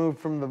was removed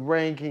from the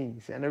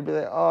rankings, and they'd be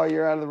like, oh,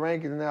 you're out of the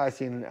rankings now. I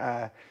seen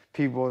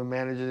people,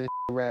 managers,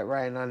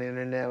 writing on the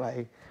internet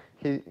like,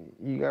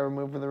 you got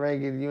removed from the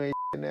rankings, you ain't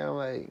now.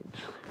 Like,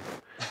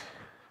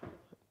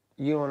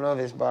 you don't know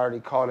this, but I already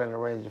called and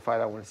arranged a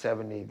fight at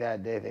 170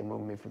 that day. They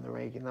moved me from the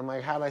rankings. I'm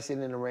like, how'd I sit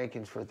in the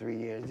rankings for 3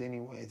 years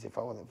anyways if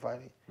I wasn't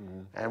fighting?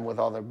 And with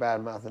all their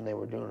bad mouthing they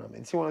were doing. I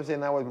mean, see what I'm saying?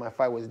 That was my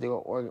fight was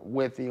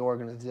with the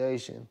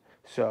organization.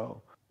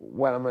 So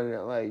what I'm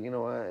gonna, like, you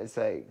know what? It's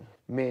like,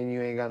 me and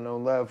you ain't got no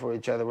love for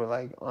each other. We're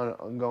like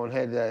on going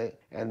head to head,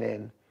 and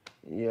then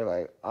you're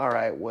like, all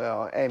right,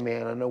 well, hey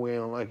man, I know we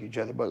don't like each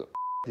other, but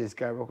this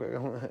guy real quick.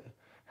 I'm like,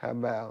 how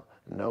about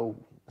no?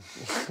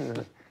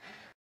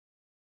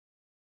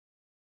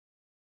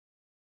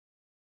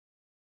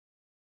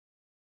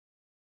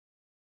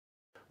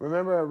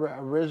 Remember,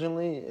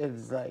 originally,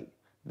 it's like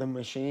the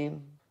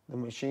machine, you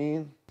know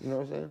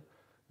what I'm saying?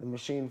 The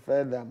machine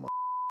fed that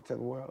to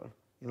the world,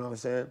 you know what I'm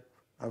saying?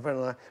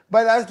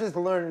 But that's just a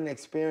learning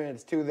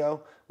experience too,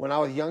 though. When I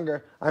was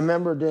younger, I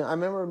remember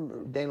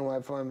Dana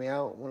White flying me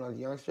out when I was a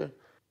youngster.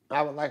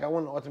 I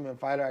won the Ultimate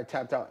Fighter. I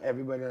tapped out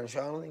everybody on the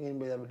show. I don't think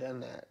anybody's ever done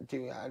that,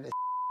 too. I just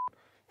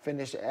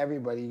finished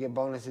everybody. You get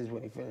bonuses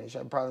when you finish.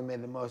 I probably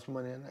made the most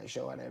money on that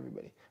show out of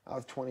everybody. I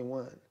was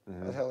 21.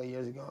 That was hella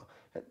years ago.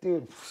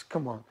 Dude,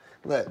 come on.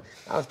 Look,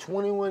 I was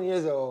 21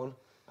 years old.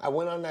 I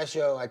went on that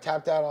show. I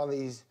tapped out all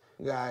these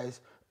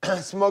guys,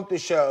 smoked the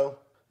show,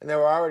 and there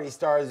were already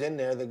stars in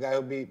there. The guy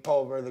who beat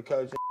Pulver, the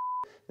coach.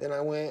 Then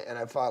I went and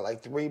I fought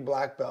like 3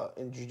 black belts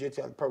in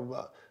jiu-jitsu, purple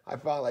belt. I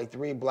fought like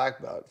 3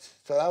 black belts.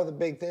 So that was a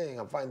big thing.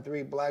 I'm fighting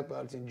 3 black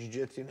belts in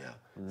jiu-jitsu now.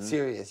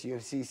 Serious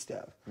UFC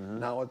stuff,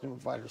 not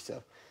Ultimate Fighter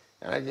stuff.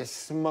 And I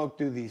just smoked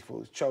through these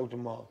fools, choked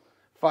them all.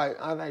 Fight.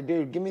 I was like,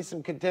 dude, give me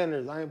some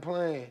contenders. I ain't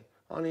playing.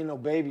 I don't need no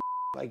baby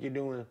like you're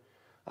doing.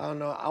 I don't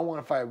know. I want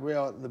to fight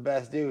the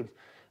best dudes.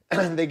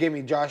 They gave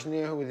me Josh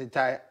Neer, who was the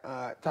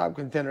top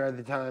contender at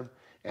the time,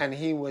 and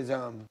he was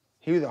a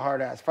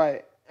hard-ass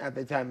fight at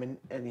the time,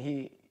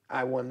 and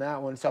I won that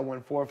one. So I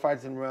won 4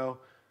 fights in a row.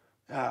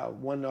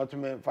 Won the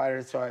Ultimate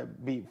Fighter, so I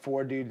beat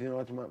 4 dudes in the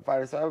Ultimate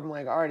Fighter. So I'm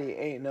like already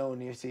 8-0 in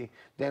UFC.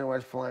 Dana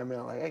White's flying me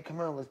out like, hey, come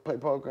on, let's play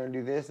poker and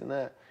do this and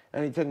that.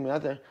 And he took me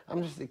out there.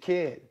 I'm just a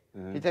kid.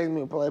 He takes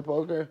me to play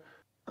poker.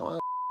 I don't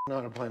know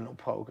how to play no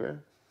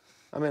poker.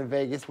 I'm in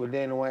Vegas with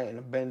Dana White in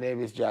a Ben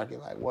Davis jacket.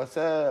 Like, what's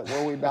up? What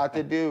are we about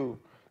to do?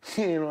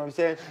 You know what I'm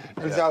saying?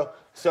 And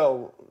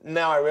so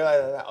now I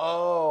realize, like,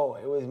 oh,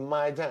 it was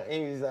my time.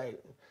 He was like,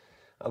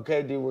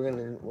 okay, dude, we're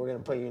gonna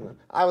put you in.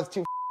 I was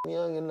too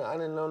young and I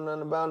didn't know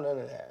nothing about none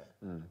of that.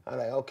 I was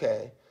like,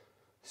 okay.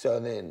 So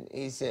then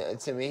he said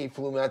to me, he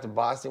flew me out to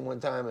Boston one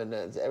time, and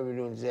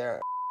everybody was there.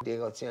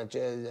 Diego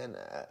Sanchez and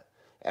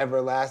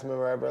Everlast,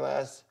 remember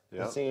Everlast?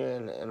 Yeah. The singer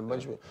and a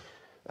bunch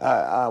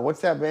of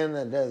what's that band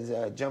that does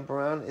Jump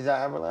Around? Is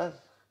that Everlast?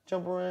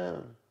 Jump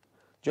Around.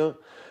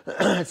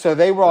 So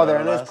they were all there,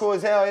 and it's cool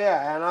as hell,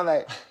 yeah. And I'm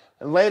like,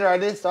 and later I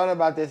just thought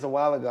about this a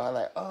while ago. I was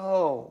like,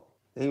 oh,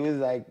 he was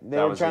like, they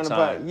were trying to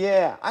play.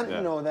 Yeah, I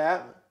didn't know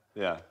that.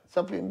 Yeah.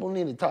 Some people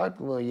need to talk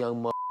to little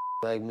young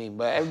like me,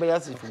 but everybody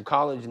else is from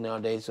college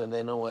nowadays, so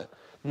they know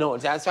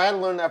what's that. So I had to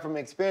learn that from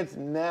experience.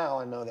 Now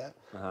I know that.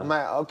 I'm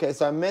like, okay,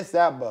 so I missed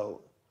that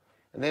boat,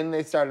 and then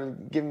they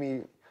started giving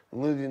me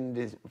losing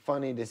this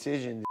funny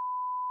decisions,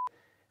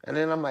 and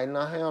then I'm like,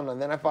 no, hell no.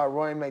 Then I fought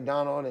Rory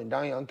McDonald and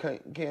Dong Young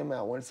Kim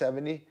at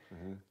 170,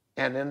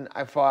 and then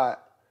I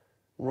fought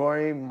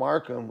Rory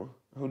Markham,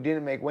 who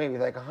didn't make weight. He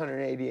was like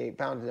 188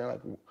 pounds. They're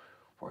like,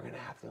 we're gonna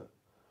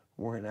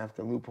have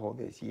to loophole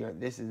this year.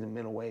 This is a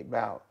middleweight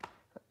bout.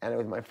 And it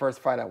was my first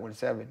fight at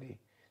 170.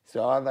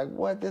 So I was like,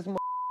 what? This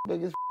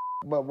big as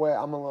but where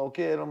I'm a little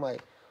kid. I'm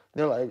like,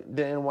 they're like,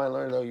 didn't want to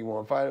learn though. You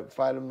want to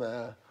fight him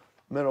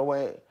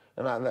middleweight?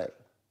 And I was like,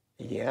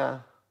 yeah,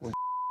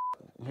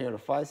 I'm here to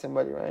fight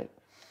somebody, right?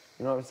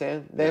 You know what I'm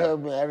saying? They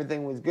heard me,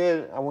 everything was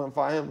good. I went and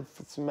fought him,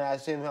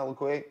 smashed him hella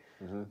quick.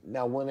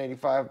 That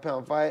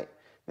 185-pound fight.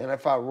 Then I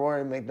fought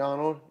Rory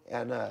McDonald,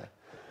 and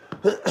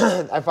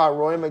I fought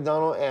Rory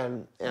McDonald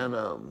and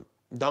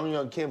Dong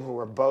Young Kim, who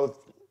were both.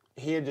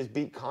 He had just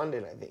beat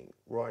Condit, I think.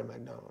 Rory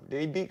McDonald. Did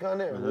he beat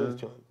Condit or lose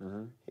to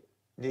him?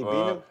 Did he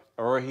beat him?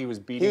 Or he was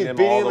beating him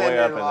all the way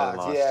up and then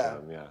lost to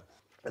him. Yeah.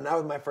 And that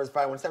was my first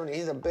fight, 170.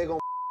 He's a big old.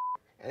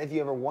 And if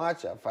you ever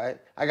watch that fight,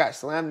 I got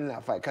slammed in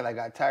that fight because I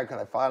got tired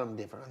because I fought him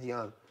different. I was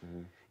young.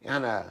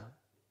 And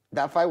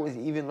that fight was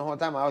even the whole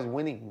time. I was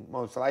winning,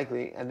 most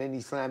likely. And then he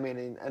slammed me,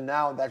 and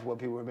now that's what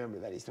people remember,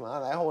 that he slammed. I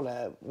was like, hold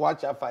up,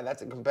 watch that fight.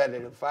 That's a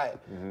competitive fight.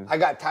 I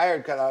got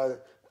tired because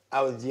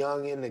I was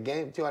young in the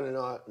game, too. I didn't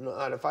know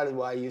how to fight as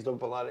well. I used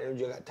up a lot of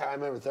energy. I got tired. I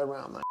remember third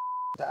round, I'm like,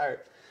 tired.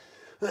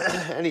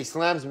 And he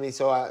slams me,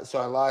 so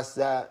I lost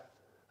that.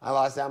 I'm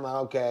like,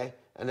 okay.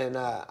 And then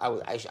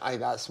I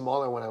got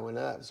smaller when I went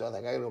up, so I was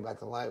like, I gotta go back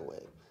to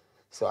lightweight.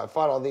 So I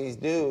fought all these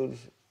dudes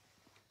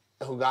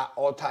who got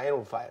all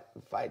title fights,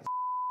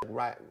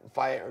 right,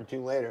 fight or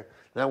two later.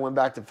 Then I went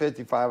back to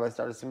 55. I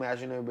started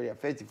smashing everybody at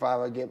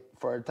 55. I get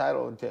for a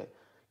title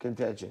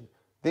contention.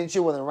 Then she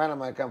wasn't right. I'm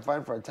like, I'm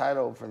fighting for a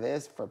title for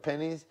this, for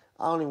pennies.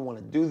 I don't even want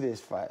to do this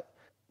fight.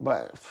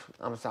 But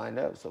I'm signed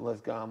up, so let's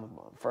go.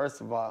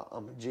 First of all,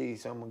 I'm a G,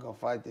 so I'm going to go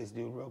fight this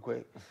dude real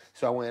quick.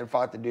 So I went and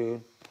fought the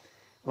dude.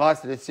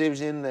 lost the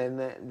decision.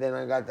 Then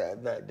I got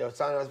the Dos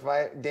Santos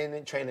fight.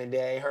 Didn't train a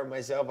day. Hurt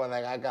myself. I'm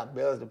like, I got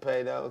bills to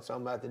pay though, so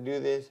I'm about to do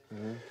this.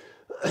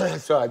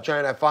 So I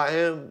trained. I fought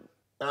him.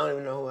 I don't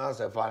even know who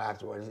else I fought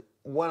afterwards.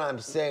 What I'm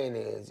saying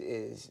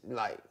is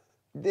like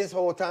this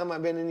whole time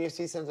I've been in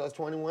UFC since I was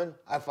 21.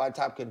 I fought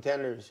top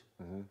contenders,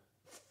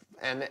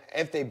 and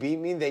if they beat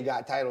me, they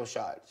got title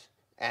shots,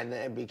 and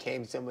it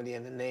became somebody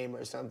in the name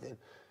or something.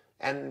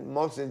 And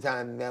most of the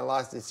time, they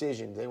lost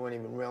decisions. They weren't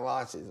even real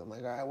losses. I'm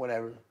like, all right,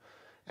 whatever.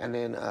 And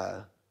then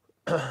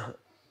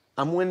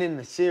I'm winning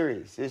the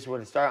series. This is what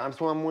it started.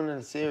 I'm winning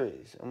the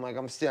series. I'm like,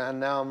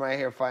 now I'm right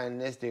here fighting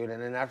this dude.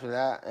 And then after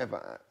that, if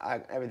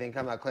everything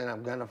comes out clean,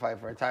 I'm gonna fight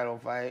for a title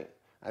fight.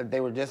 They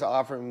were just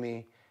offering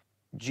me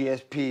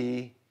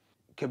GSP,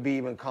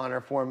 Khabib and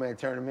Conor 4-man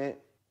tournament.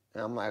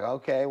 And I'm like,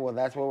 okay, well,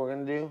 that's what we're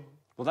gonna do.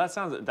 Well, that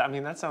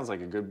sounds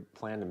like a good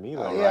plan to me,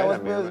 though, Yeah, right?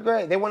 it was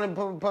great. They wanted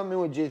to put me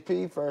with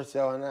GSP first,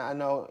 though, and I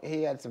know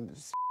he had some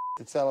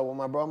to settle with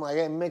my bro. I'm like,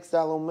 hey, mix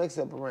that little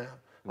mix-up around.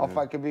 I'll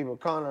fight Khabib with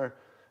Conor,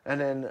 and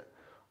then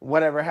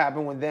whatever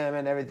happened with them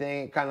and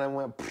everything kind of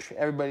went,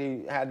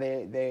 everybody had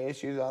their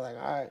issues. I was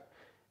like, all right.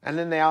 And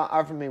then they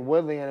offered me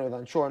Woodley, and it was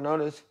on short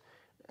notice.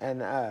 And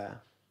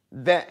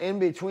that in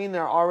between,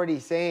 they're already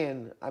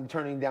saying I'm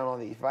turning down all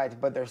these fights,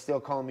 but they're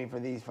still calling me for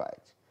these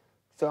fights.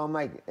 So I'm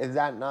like, is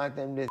that not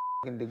them just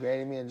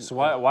degrading me? And, So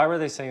why were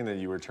they saying that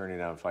you were turning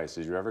down fights?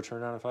 Did you ever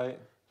turn down a fight?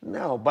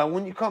 No, but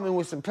when you come in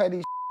with some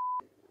petty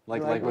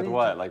like with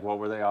what? Like what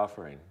were they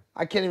offering?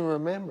 I can't even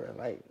remember.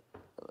 Like,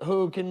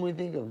 who can we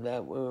think of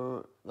that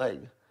were like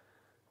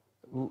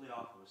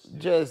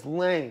just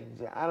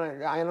lames? I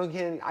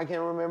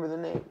can't remember the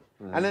name.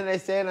 And then they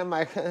said, I'm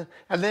like, and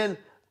then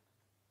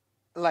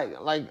like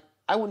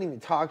I wouldn't even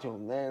talk to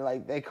them. They're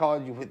like, they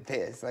called you with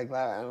this. Like,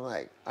 I'm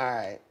like, all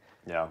right.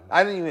 Yeah.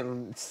 I didn't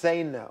even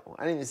say no.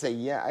 I didn't even say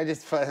yeah. I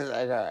just felt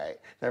like, all right,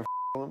 they're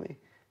with me.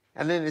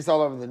 And then it's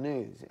all over the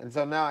news. And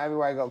so now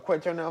everywhere I go,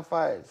 quit turning down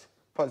fights.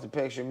 Post a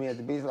picture of me at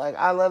the beach, like,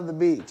 I love the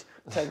beach.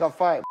 Take a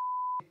fight.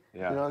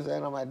 Yeah. You know what I'm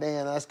saying? I'm like,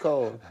 damn, that's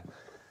cold.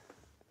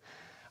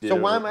 Yeah, So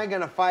why am I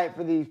gonna fight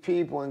for these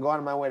people and go out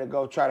of my way to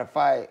go try to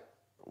fight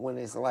when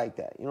it's like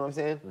that? You know what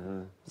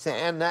I'm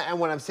saying? And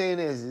what I'm saying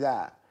is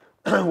that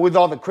with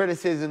all the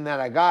criticism that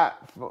I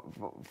got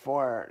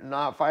for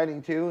not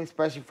fighting too,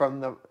 especially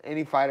from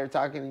any fighter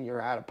talking,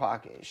 you're out of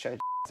pocket. Shut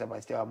your up. I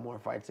still have more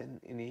fights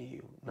than any of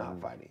you not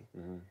fighting.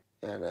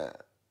 And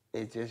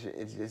it's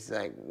just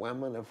like, when I'm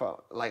gonna fight?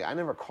 Like, I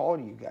never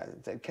called you guys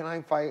and said, can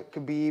I fight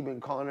Khabib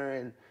and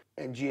Conor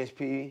and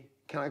GSP?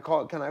 Can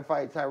I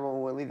fight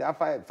Tyrone Woodley? That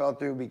fight fell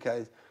through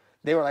because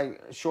they were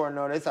like short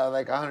notice. I was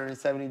like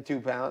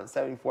 172 pounds,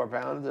 74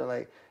 pounds. They're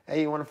like,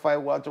 hey, you want to fight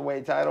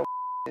welterweight title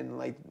in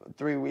like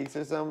 3 weeks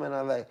or something? And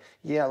I was like,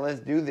 yeah, let's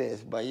do this.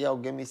 But yo,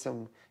 give me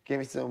some.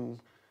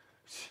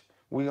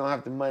 We gonna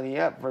have to money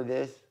up for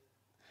this.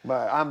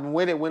 But I'm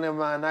with it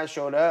whenever I not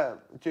showed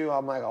up too.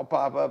 I'm like, I'll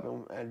pop up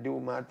and do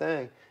my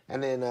thing.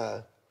 And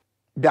then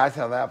that's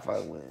how that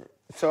fight went.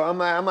 So I'm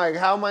like,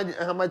 how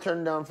am I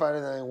turning down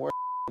fighters that ain't worth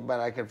it, but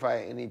I can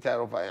fight any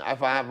title fight?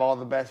 If I have all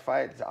the best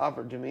fights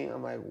offered to me,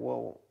 I'm like,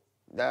 whoa,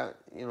 that,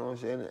 you know what I'm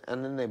saying?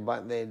 And then they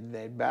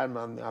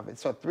badmouthed me off it.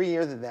 So 3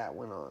 years of that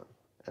went on.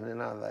 And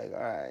then I was like,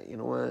 all right, you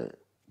know what?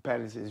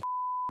 Pettis is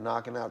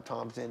knocking out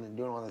Thompson and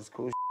doing all this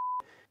cool shit.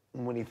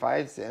 And when he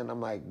fights, and I'm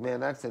like, man,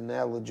 that's an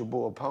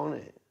eligible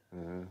opponent.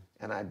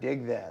 And I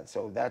dig that.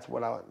 So that's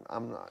what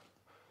I'm not.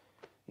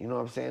 You know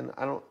what I'm saying?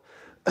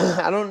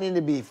 I don't need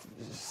to be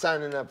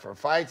signing up for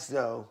fights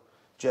though,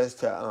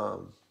 just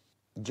cause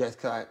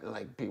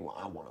like people,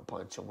 I want to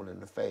punch someone in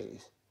the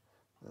face.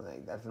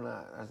 Like that's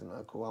not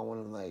cool. I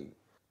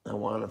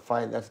want to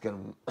fight that's gonna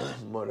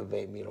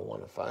motivate me to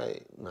want to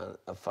fight, not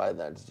a fight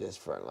that's just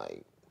for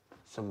like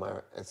some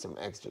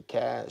extra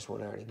cash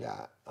when I already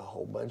got a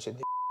whole bunch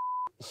of.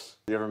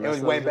 You ever it miss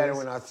was way those better days?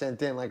 when I was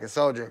sent in like a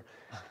soldier.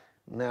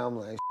 Now I'm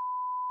like,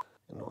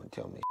 no one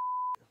tell me.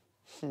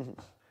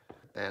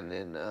 And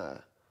then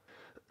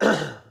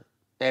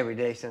every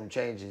day something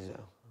changes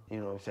though. You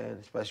know what I'm saying?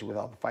 Especially with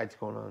all the fights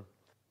going on.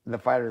 The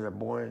fighters are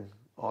boring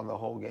all the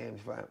whole games.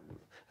 That's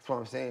what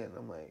I'm saying.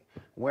 I'm like,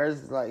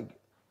 where's like,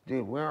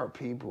 dude, where are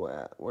people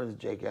at? Where's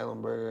Jake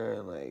Ellenberger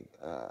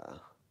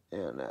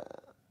and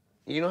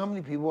you know how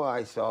many people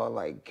I saw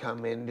like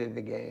come into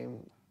the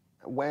game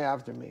way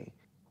after me,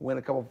 win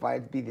a couple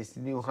fights, be this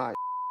new hot,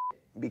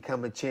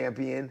 become a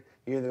champion.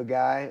 You're the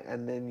guy,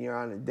 and then you're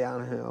on it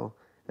downhill,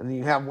 and then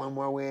you have one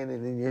more win,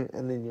 and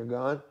then you're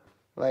gone.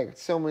 Like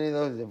so many of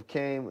those have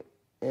came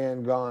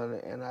and gone,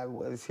 and I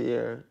was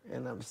here,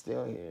 and I'm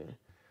still here.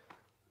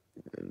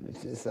 And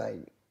it's just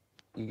like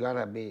you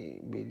gotta be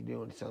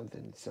doing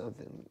something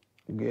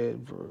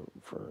good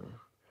for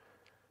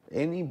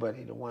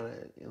anybody to wanna,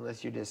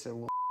 unless you're just some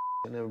little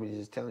and everybody's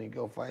just telling you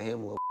go fight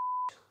him, little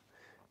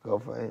go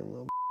fight him,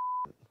 little.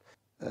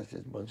 That's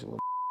just a bunch of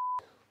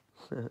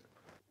little.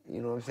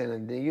 You know what I'm saying?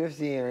 And the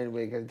UFC or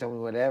anybody could have told me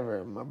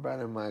whatever. My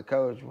brother and my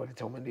coach would have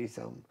told me to do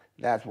something.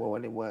 That's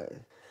what it was.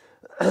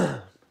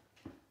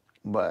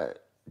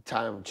 But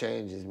time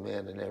changes,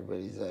 man, and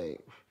everybody's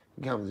like,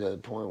 comes to a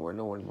point where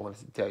no one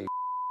wants to tell you.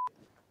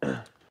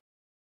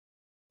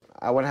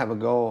 I would have a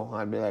goal.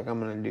 I'd be like, I'm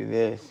gonna do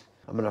this.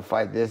 I'm gonna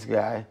fight this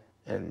guy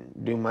and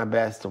do my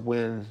best to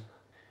win.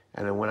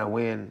 And then when I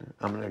win,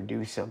 I'm gonna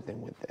do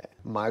something with that.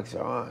 Mics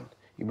are on.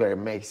 You better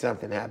make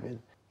something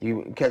happen.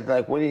 Cause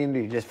like, what are you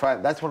gonna do? Just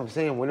fight? That's what I'm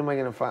saying. What am I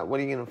gonna fight? What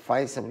are you gonna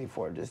fight somebody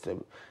for? Just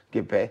to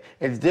get paid?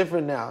 It's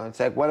different now. It's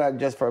like, what?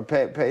 Just for a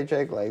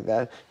paycheck like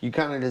that, you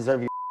kind of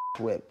deserve your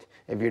whipped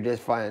if you're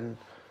just fighting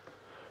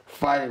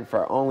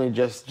for only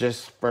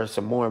just for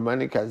some more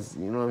money. Cause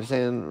you know what I'm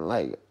saying?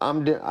 Like,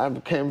 I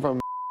came from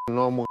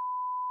normal.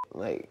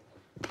 Like,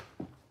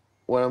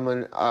 what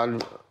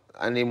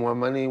I need more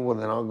money. Well,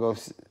 then I'll go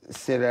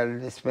sit at a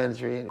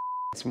dispensary and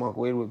smoke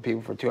weed with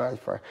people for 2 hours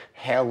for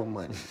hell of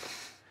money.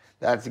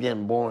 That's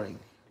getting boring.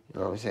 You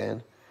know what I'm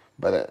saying?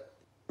 But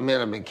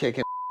man, I've been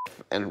kicking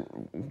and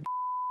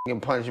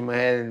punching my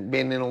head and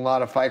been in a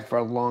lot of fights for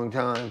a long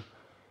time.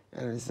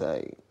 And it's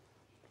like,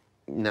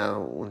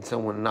 now when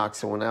someone knocks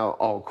someone out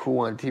all cool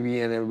on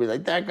TV and everybody's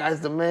like, that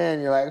guy's the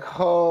man, you're like,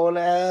 hold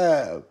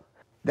up.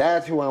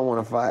 That's who I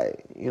want to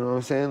fight. You know what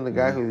I'm saying? The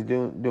guy who's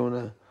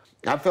doing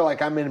I feel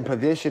like I'm in a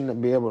position to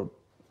be able to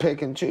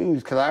pick and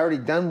choose because I already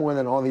done more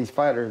than all these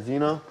fighters, you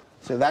know?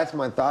 So that's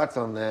my thoughts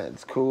on that.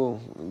 It's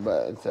cool,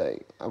 but it's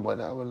like, I would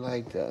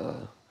like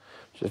to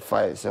just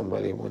fight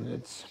somebody when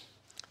it's...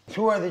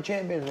 Who are the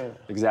champions right now?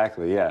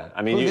 Exactly, yeah.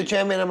 I mean, who's the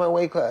champion in my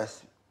weight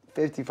class?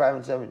 55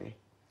 and 70.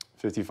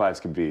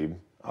 55's Khabib.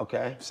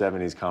 Okay.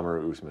 70's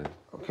Kamaru Usman.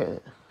 Okay.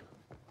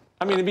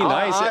 I mean, it'd be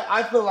nice.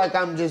 I feel like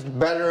I'm just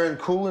better and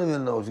cooler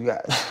than those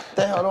guys. What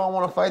the hell do I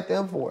want to fight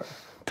them for?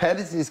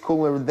 Pettis is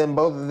cooler than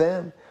both of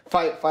them,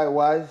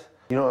 fight-wise.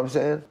 You know what I'm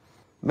saying?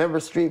 Remember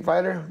Street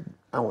Fighter?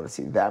 I want to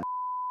see that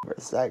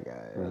versus that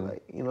guy.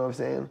 Like, you know what I'm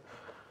saying?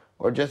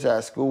 Or just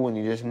at school when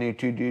you just knew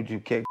two dudes who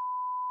kicked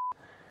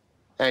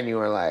and you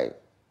were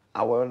like,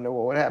 I wonder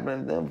what would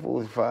happen if them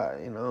fools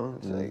fight, you know?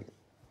 It's like,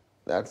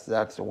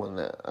 that's the one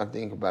that I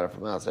think about it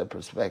from outside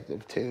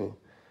perspective too.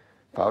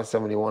 If I was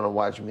somebody who wanted to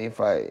watch me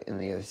fight in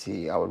the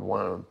UFC, I would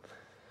want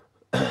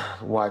to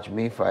watch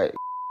me fight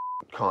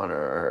Conor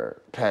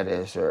or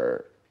Pettis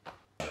or,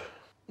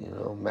 you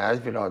know,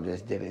 Masvidal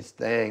just did his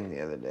thing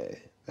the other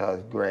day. That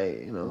was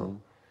great, you know.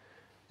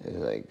 It's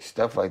like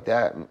stuff like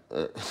that.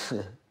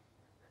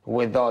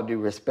 With all due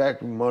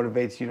respect,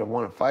 motivates you to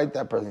want to fight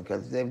that person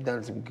because they've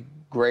done some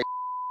great.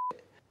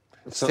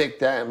 Stick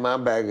that in my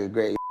bag of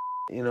great.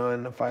 You know,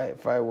 in the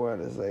fight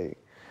world, it's like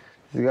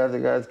the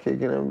guys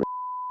kicking them.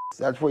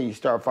 That's where you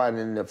start fighting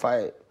in the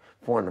fight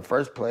for in the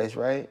first place,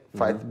 right?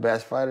 Fight the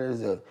best fighters,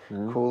 the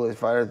coolest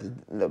fighters,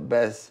 the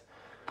best.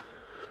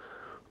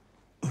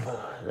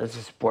 That's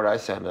the sport I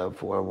signed up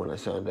for when I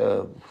signed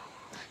up.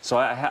 So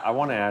I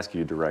want to ask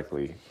you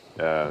directly,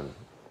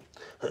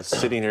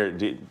 sitting here,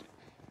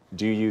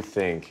 do you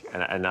think,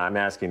 and I'm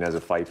asking as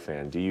a fight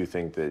fan, do you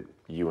think that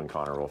you and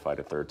Conor will fight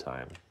a third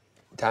time?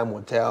 Time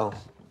will tell,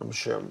 I'm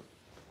sure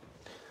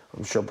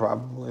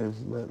probably,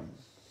 but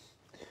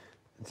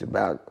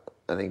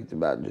I think it's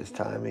about just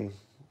timing.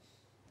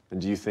 And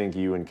do you think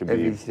you and Khabib...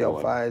 If he still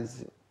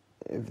fights,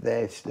 if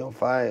they still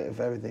fight, if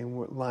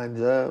everything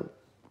lines up,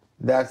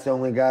 that's the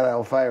only guy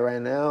that'll fight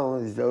right now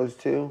is those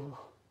two.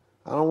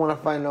 I don't want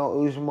to fight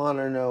no Usman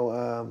or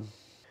no...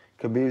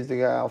 Khabib's the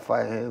guy, I'll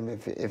fight him.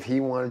 If he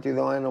wanted to,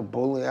 though, I ain't no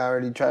bully. I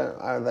already tried.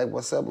 I was like,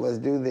 what's up, let's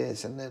do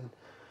this. And then,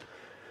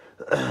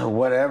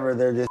 whatever,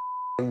 they're just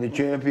the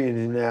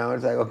champions now.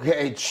 It's like,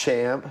 okay,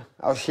 champ,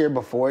 I was here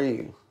before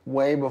you,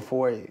 way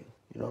before you.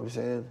 You know what I'm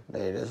saying?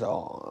 They just,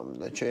 I'm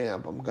the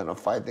champ. I'm going to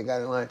fight the guy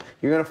in line.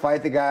 You're going to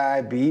fight the guy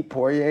I beat,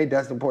 Poirier,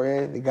 Dustin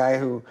Poirier, the guy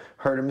who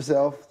hurt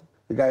himself,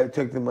 the guy who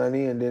took the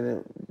money and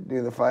didn't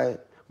do the fight.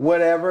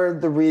 Whatever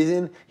the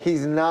reason,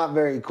 he's not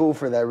very cool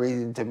for that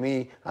reason to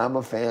me. I'm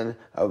a fan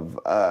of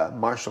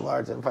martial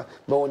arts and fight.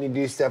 But when you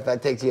do stuff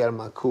that takes you out of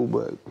my cool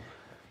book,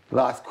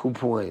 lost cool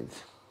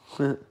points.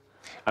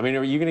 I mean,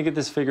 are you going to get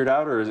this figured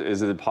out, or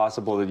is it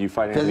possible that you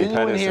fight Anthony Pettis? Does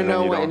anyone here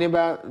know any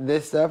about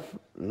this stuff?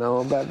 Know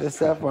about this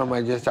stuff, or am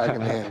I just talking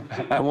to him?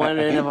 I'm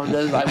wondering if I'm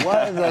just like,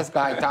 what is this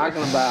guy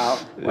talking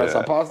about? We're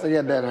supposed to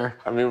get dinner.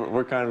 I mean,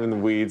 we're kind of in the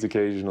weeds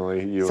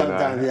occasionally, you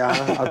Sometimes, and I.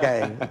 yeah.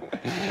 Okay.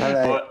 All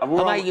right. I'm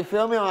like, you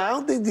feel me? I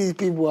don't think these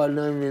people are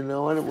don't even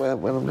know what I'm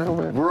talking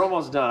about. We're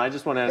almost done. I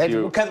just want to ask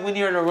you. Because when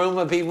you're in a room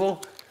of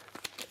people,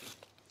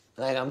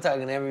 like I'm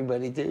talking to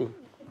everybody too.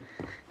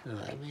 I'm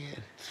like, man.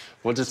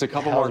 Well, just a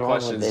couple more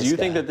questions. Do you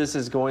think that this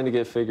is going to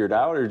get figured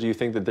out, or do you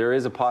think that there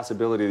is a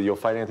possibility that you'll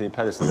fight Anthony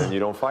Pettis and then you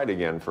don't fight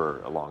again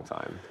for a long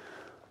time?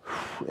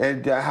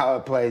 And how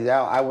it plays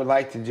out, I would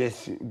like to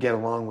just get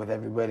along with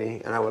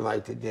everybody, and I would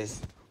like to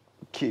just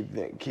keep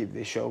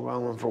the show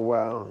rolling for a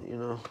while. You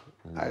know,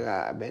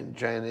 I've been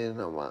training.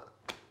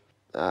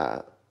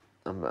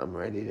 I'm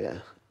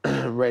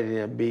ready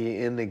to be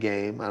in the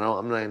game. I'm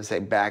not gonna say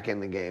back in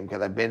the game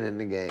because I've been in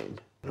the game.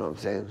 You know what I'm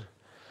saying?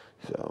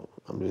 So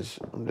I'm just.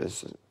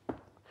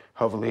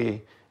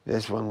 Hopefully,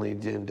 this one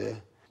leads into,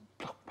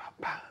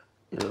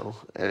 you know,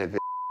 and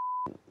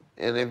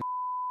if it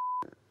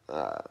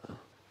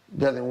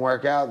doesn't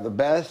work out the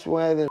best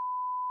way, then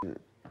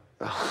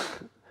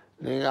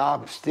Nigga,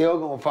 I'm still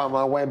gonna find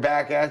my way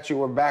back at you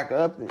or back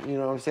up. You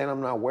know what I'm saying?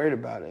 I'm not worried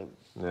about it.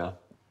 Yeah.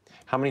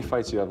 How many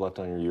fights do you have left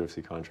on your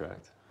UFC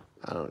contract?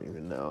 I don't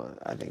even know.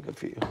 I think a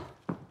few.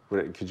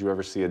 Could you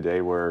ever see a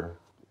day where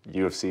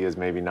UFC is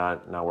maybe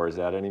not where it's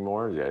at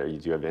anymore? Do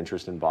you have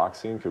interest in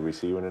boxing? Could we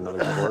see you in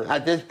another sport?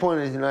 At this point,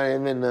 it's not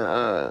even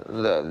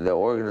the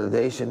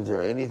organizations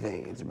or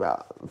anything. It's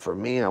about, for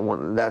me,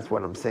 that's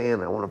what I'm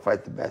saying. I want to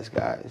fight the best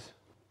guys.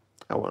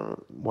 I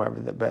want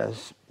whatever the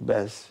best.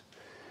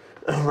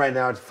 Right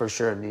now, it's for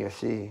sure in the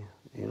UFC,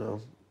 you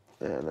know?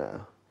 And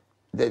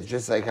that's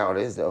just like how it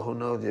is, though. Who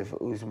knows if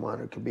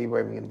Usman or Khabib are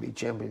even going to be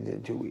champions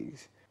in 2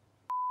 weeks.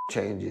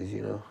 Changes,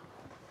 you know?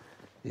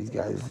 These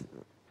guys.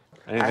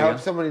 Anything I hope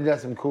else? somebody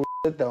does some cool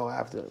shit, though,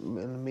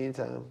 in the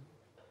meantime.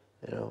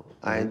 You know,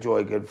 I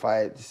enjoy good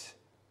fights.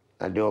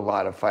 I do a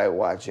lot of fight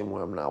watching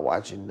when I'm not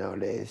watching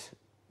nowadays.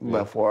 Yeah.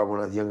 Before,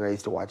 when I was younger, I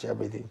used to watch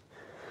everything.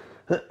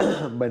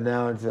 But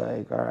now it's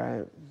like, all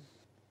right,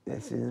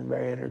 this isn't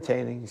very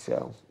entertaining,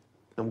 so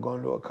I'm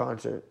going to a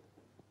concert.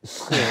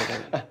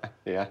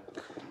 Yeah.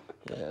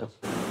 Yeah.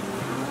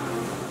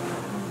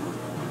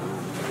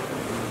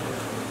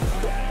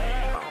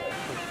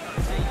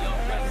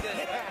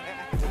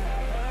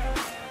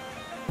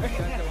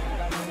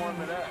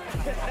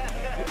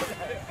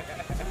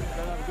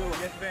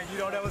 Yes, man, you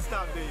don't ever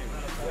stop, do you?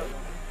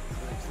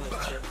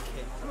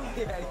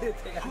 Yeah, you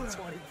take out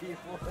 20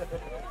 people.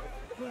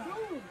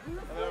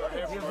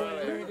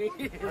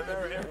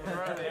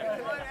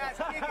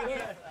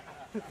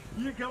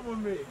 You come with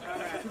me.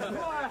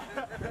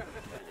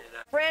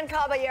 Fran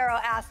Caballero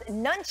asked,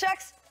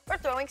 nunchucks or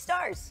throwing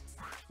stars?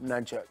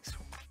 Nunchucks.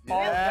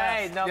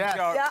 Hey,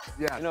 nunchucks.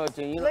 Yeah. You know what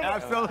you Look,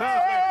 Absolutely.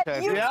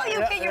 you know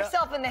you hit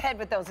yourself in the head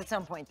with those at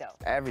some point, though.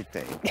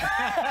 Everything.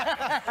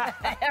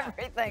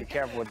 Everything. Be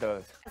careful with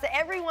those. So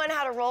everyone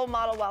had a role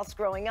model whilst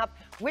growing up.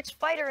 Which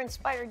fighter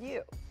inspired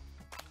you?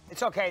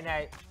 It's okay,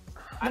 Nate.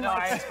 I know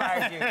I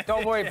inspired you.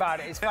 Don't worry about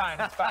it. It's fine.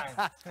 It's fine.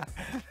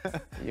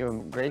 You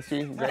and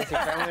Gracie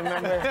family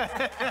member?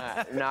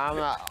 No,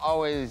 I'm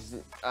always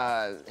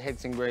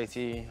Hickson,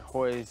 Gracie,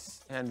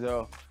 Hoyce,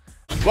 Henzo.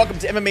 Welcome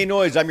to MMA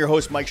Noise. I'm your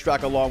host, Mike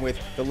Straka, along with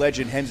the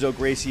legend Renzo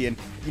Gracie. And,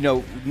 you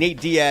know, Nate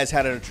Diaz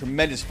had a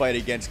tremendous fight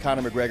against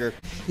Conor McGregor.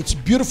 It's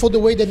beautiful the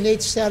way that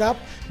Nate set up.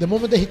 The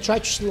moment that he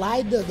tried to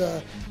slide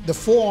the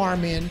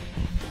forearm in,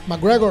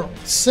 McGregor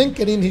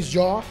sink it in his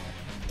jaw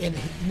and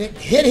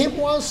hit him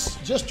once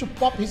just to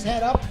pop his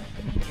head up,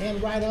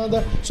 hand right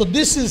under. So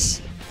this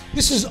is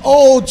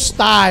old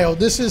style.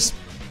 This is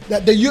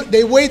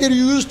the way that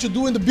you used to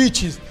do in the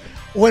beaches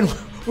when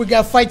we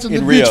got fights on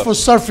the beach for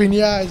surfing.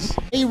 Yes,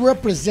 they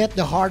represent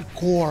the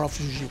hardcore of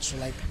jiu-jitsu,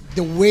 like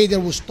the way that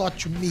was taught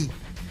to me.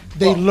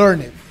 They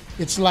learn it.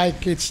 It's like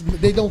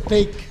they don't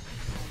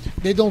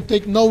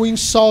take no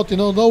insult. You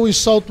know, no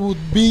insult would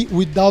be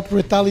without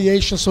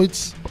retaliation. So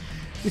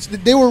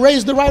they were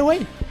raised the right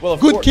way. Well,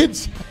 good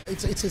kids.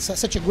 It's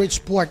such a great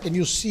sport, and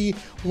you see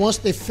once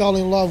they fell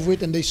in love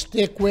with and they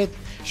stick with,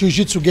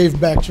 jiu-jitsu gave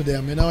back to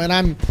them. You know, and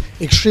I'm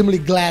extremely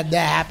glad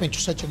that happened to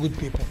such a good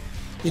people.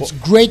 It's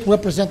great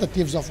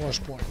representatives of our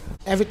sport.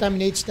 Every time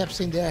Nate steps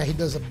in there, he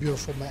does a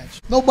beautiful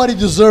match. Nobody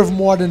deserves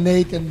more than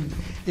Nate, and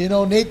you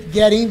know, Nate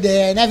get in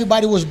there, and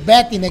everybody was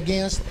betting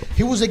against.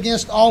 He was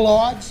against all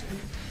odds.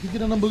 He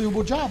did an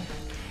unbelievable job.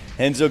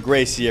 Renzo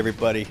Gracie,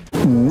 everybody.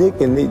 Nick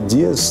and Nate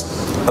Diaz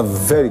are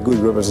very good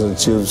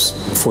representatives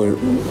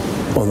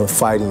on the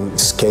fighting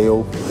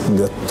scale.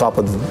 The top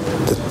of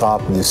the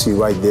top, you see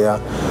right there.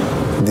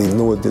 They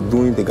know what they're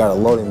doing. They got a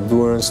lot of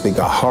endurance. They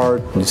got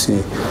heart. You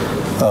see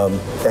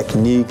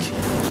technique.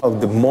 Of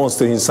the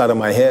monster inside of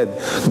my head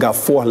got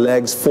 4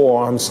 legs,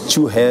 4 arms,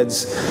 2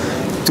 heads,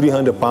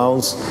 300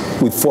 pounds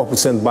with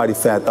 4% body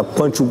fat. A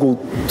punch will go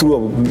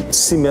through a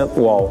cement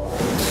wall.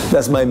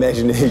 That's my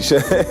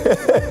imagination.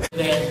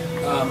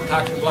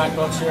 Talking to black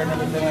belts here and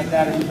everything like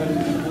that. Everybody's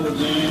been cool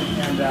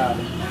agreement,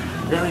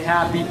 and really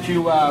happy to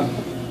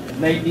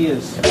Nate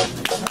Diaz.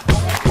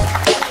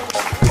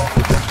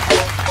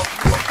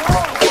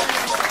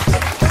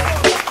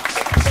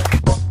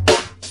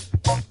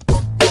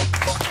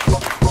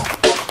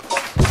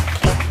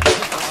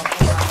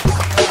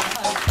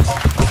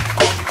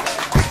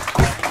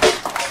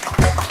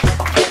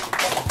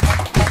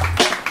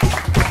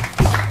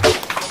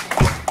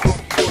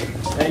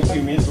 Thank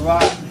you, means a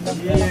lot.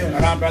 Yeah.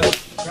 Right on, brother.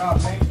 Good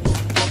job, mate.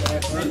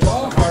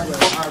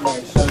 Hard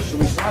way. So should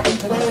we slap him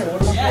today, or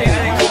what do we do?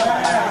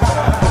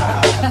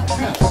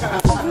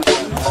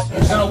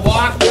 He's gonna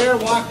walk there,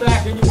 walk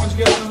back. Everyone's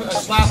getting a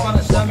slap on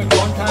the stomach.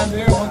 One time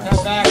there, one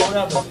time back,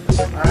 whatever.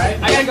 All right.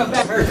 I gotta go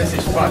back. This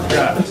is fucked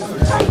up.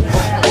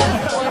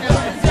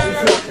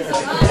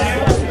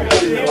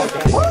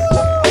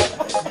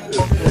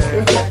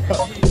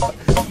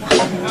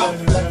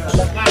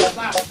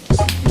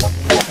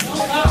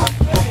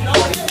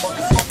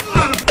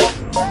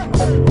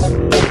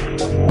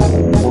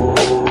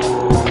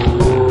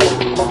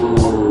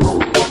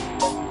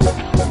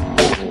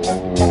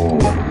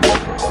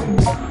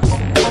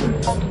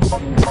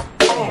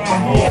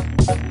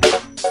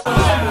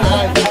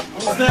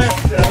 What's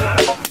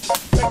next?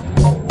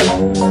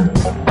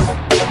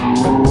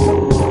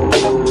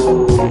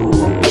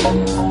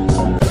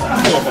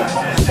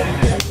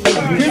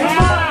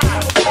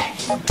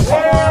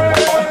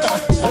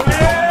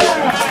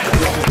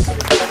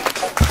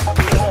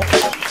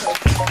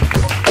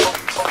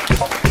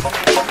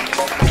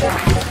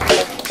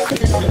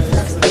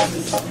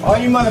 All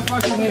you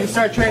motherfuckers need to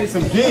start training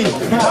some gi.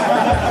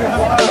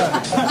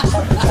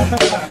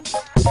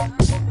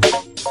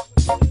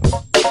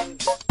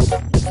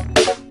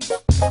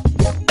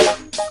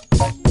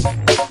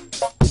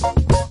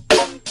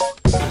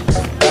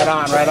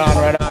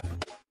 Right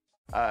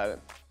on.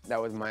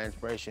 That was my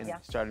inspiration. Yeah.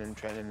 Started in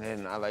training,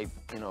 and I like,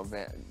 you know,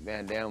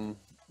 Van Damme.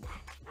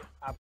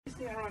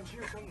 Everything around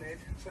you, Nate.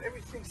 So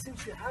everything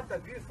since you had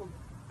that beautiful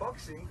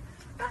boxing,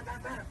 bam,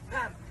 bam, bam,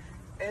 bam.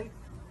 And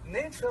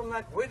Nate felt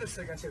like, wait a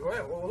second, I said,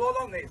 well, hold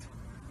on, Nate.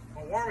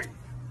 Don't worry.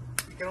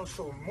 You can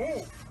also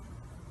move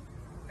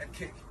and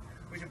kick.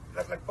 Which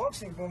is like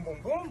boxing, boom,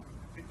 boom, boom.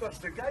 You touch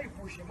the guy, you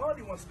push him out,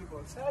 he wants to go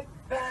outside,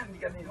 bam, you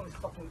got Nate on his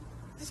fucking.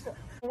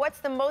 What's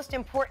the most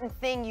important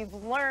thing you've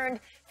learned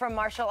from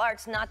martial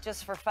arts, not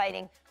just for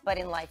fighting, but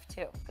in life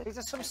too? These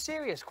are some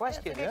serious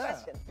questions. Yeah.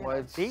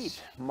 Well,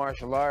 it's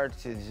martial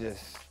arts is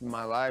just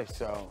my life,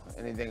 so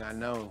anything I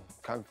know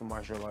comes from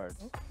martial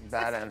arts.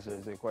 That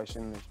answers the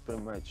question. It's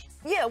pretty much.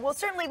 Yeah, well,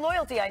 certainly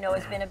loyalty, I know,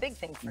 has been a big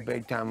thing for you.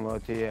 Big time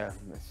loyalty, yeah.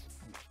 It's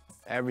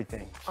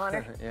everything.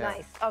 Honor, Yeah.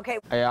 nice. Okay.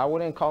 Hey, I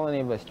wouldn't call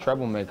any of us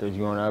troublemakers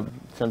growing up.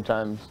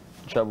 Sometimes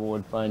trouble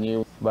would find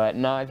you. But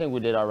no, I think we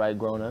did all right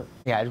growing up.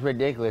 Yeah, it's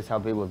ridiculous how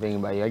people think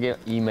about you. I get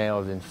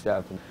emails and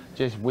stuff, and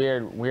just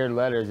weird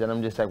letters, and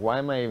I'm just like, why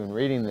am I even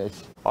reading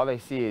this? All they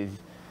see is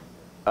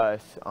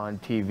us on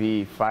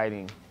TV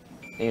fighting,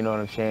 you know what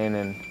I'm saying?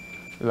 And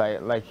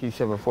like he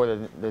said before,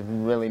 there's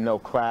really no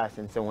class,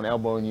 and someone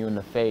elbowing you in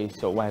the face,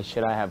 so why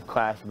should I have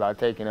class about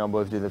taking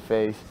elbows to the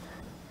face?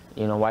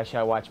 You know, why should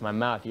I watch my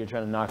mouth? You're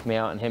trying to knock me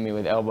out and hit me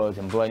with elbows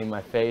and bloody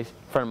my face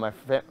in front of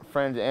my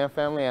friends and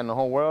family and the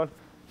whole world.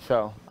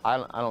 So I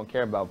don't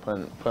care about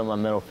putting my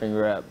middle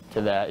finger up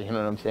to that, you know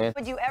what I'm saying?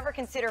 Would you ever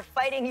consider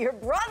fighting your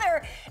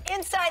brother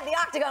inside the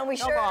octagon? We're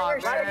sure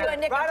you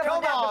and Nick are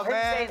throwing down.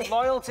 Man.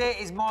 Loyalty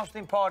is most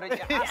important.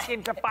 You ask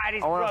him to fight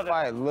his I want to brother.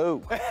 fight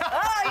Luke.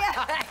 Oh,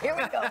 yeah. Here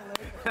we go,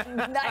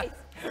 Luke. Nice.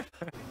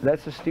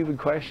 That's a stupid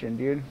question,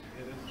 dude.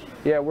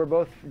 Yeah, we're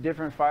both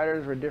different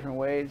fighters. We're different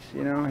weights,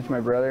 you know? He's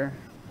my brother.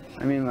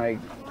 I mean, like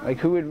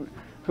who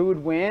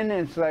would win?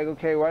 And it's like,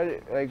 okay, why,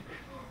 like,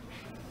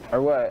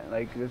 or what?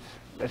 Like,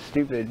 that's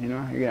stupid, you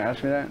know? You're gonna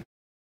ask me that?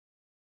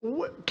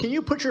 Can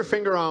you put your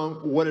finger on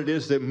what it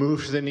is that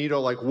moves the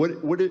needle? Like, what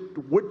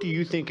do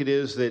you think it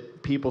is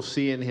that people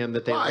see in him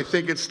that they? Well, I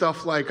think it's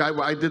stuff like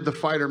I did the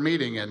fighter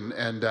meeting,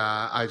 and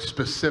I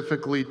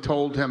specifically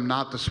told him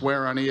not to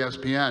swear on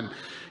ESPN.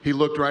 He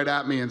looked right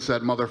at me and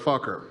said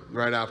 "motherfucker"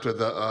 right after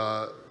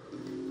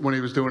when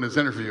he was doing his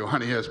interview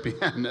on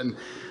ESPN, and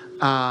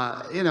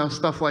you know,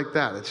 stuff like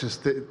that. It's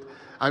just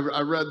I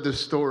read this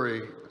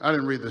story. I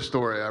didn't read the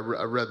story. I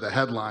read the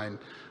headline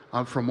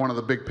from one of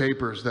the big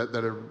papers that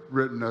had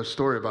written a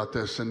story about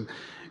this, and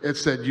it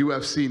said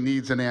UFC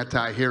needs an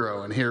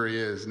anti-hero, and here he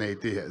is,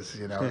 Nate Diaz.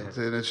 You know,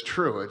 and it's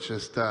true. It's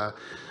just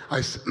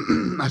I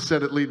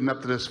said it leading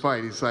up to this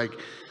fight.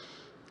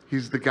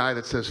 He's the guy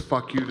that says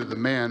 "fuck you" to the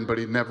man, but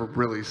he never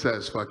really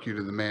says "fuck you"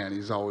 to the man.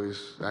 He's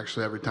always,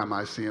 actually, every time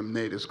I see him,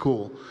 Nate is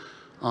cool.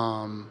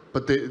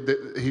 But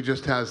he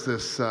just has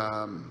this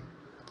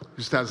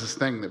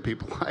thing that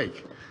people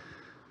like.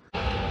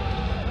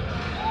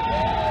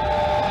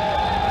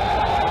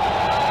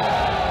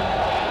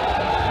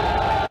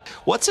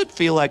 What's it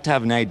feel like to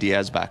have Nate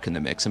Diaz back in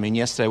the mix? I mean,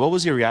 yesterday, what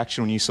was your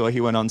reaction when you saw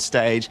he went on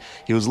stage?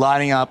 He was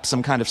lighting up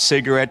some kind of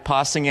cigarette,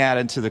 passing out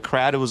into the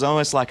crowd. It was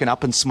almost like an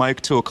Up in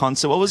Smoke to a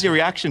concert. What was your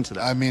reaction to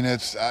that? I mean,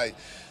 I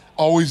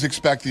always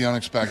expect the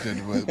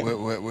unexpected with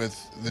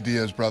the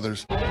Diaz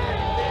brothers.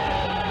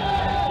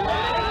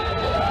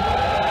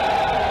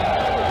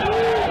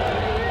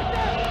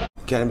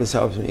 Cannabis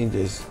helps me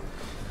just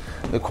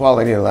the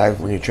quality of life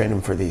when you're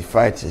training for these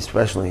fights,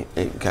 especially,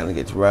 it kind of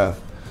gets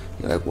rough.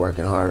 You're like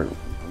working hard,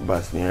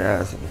 busting your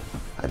ass, and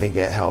I think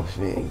it helps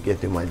me get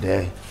through my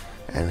day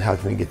and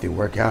helps me get through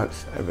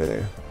workouts. I'd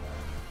rather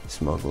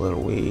smoke a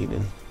little weed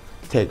and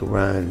take a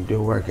run, do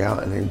a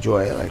workout, and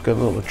enjoy it like a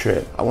little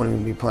trip. I wouldn't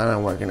even be planning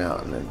on working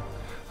out, and then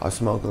I'll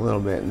smoke a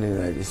little bit, and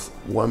then I just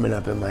warm it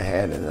up in my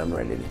head, and I'm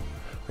ready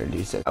to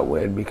do so. I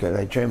would, because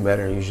I train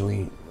better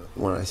usually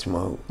when I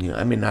smoke. You know,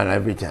 I mean, not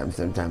every time.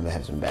 Sometimes I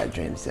have some bad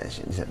training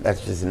sessions.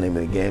 That's just the name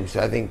of the game.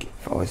 So I think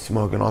if I was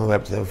smoking all the way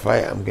up to the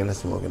fight, I'm gonna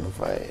smoke in the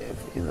fight,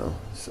 you know,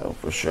 so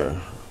for sure.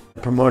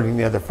 Promoting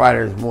the other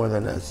fighters more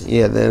than us.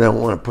 Yeah, they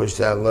don't want to push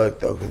that look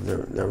though,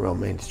 because they're real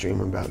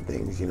mainstream about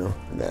things, you know.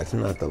 That's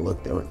not the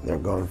look they're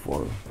going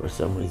for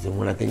some reason,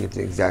 when I think it's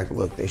the exact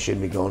look they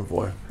should be going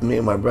for. Me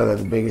and my brother are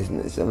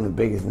some of the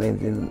biggest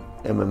names in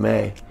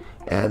MMA.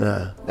 And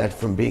that's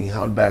from being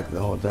held back the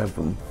whole time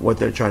from what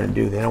they're trying to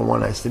do. They don't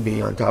want us to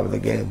be on top of the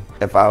game.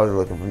 If I was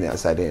looking from the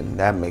outside in,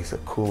 that makes a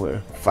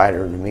cooler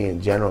fighter to me in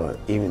general,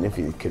 even if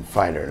he could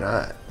fight or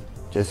not.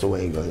 Just the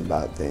way he goes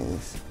about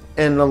things.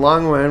 In the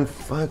long run,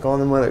 fuck all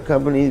them other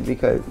companies,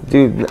 because,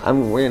 dude,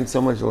 I'm getting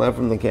so much love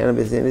from the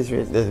cannabis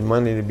industry. There's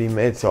money to be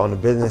made, so on the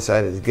business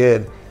side it's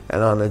good,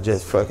 and on the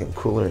just fucking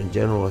cooler in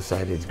general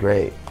side it's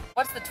great.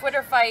 What's the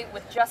Twitter fight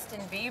with Justin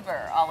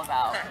Bieber all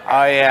about?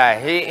 Oh yeah,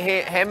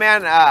 hey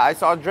man, I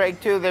saw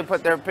Drake too. They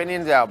put their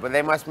opinions out, but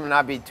they must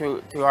not be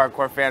too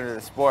hardcore fans of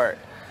the sport.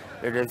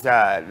 They're just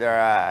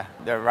they're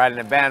riding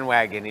a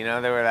bandwagon, you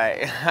know. They were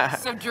like.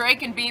 So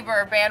Drake and Bieber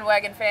are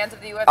bandwagon fans of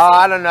the UFC? Oh,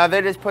 I don't know.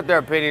 They just put their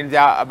opinions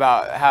out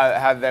about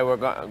how they were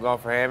going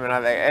for him, and I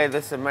was like, hey,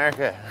 this is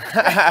America.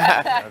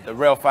 The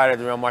real fighter,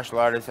 the real martial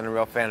artist, and the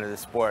real fan of the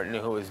sport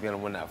knew who was going to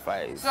win that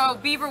fight. So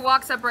Bieber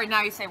walks up right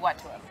now, you say what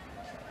to him?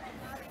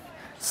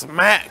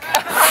 Smack.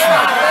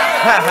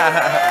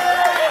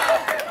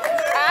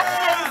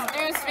 Actions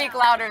do speak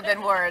louder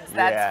than words,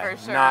 that's for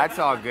sure. No, it's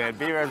all good.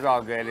 Bieber's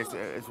all good.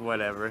 It's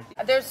whatever.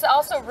 There's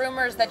also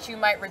rumors that you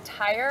might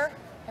retire.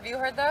 Have you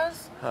heard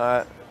those?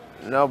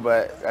 No,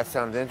 but that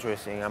sounds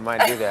interesting. I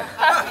might do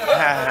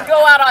that.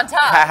 Go out on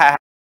top.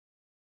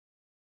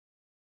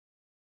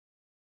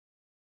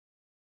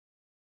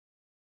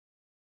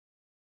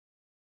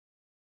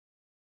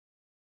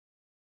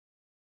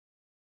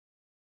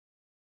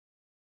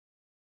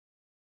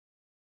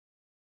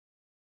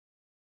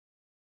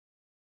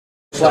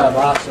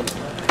 Awesome.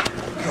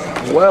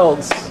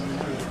 Welds.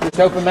 Just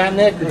open that,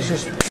 Nick. Let's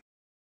just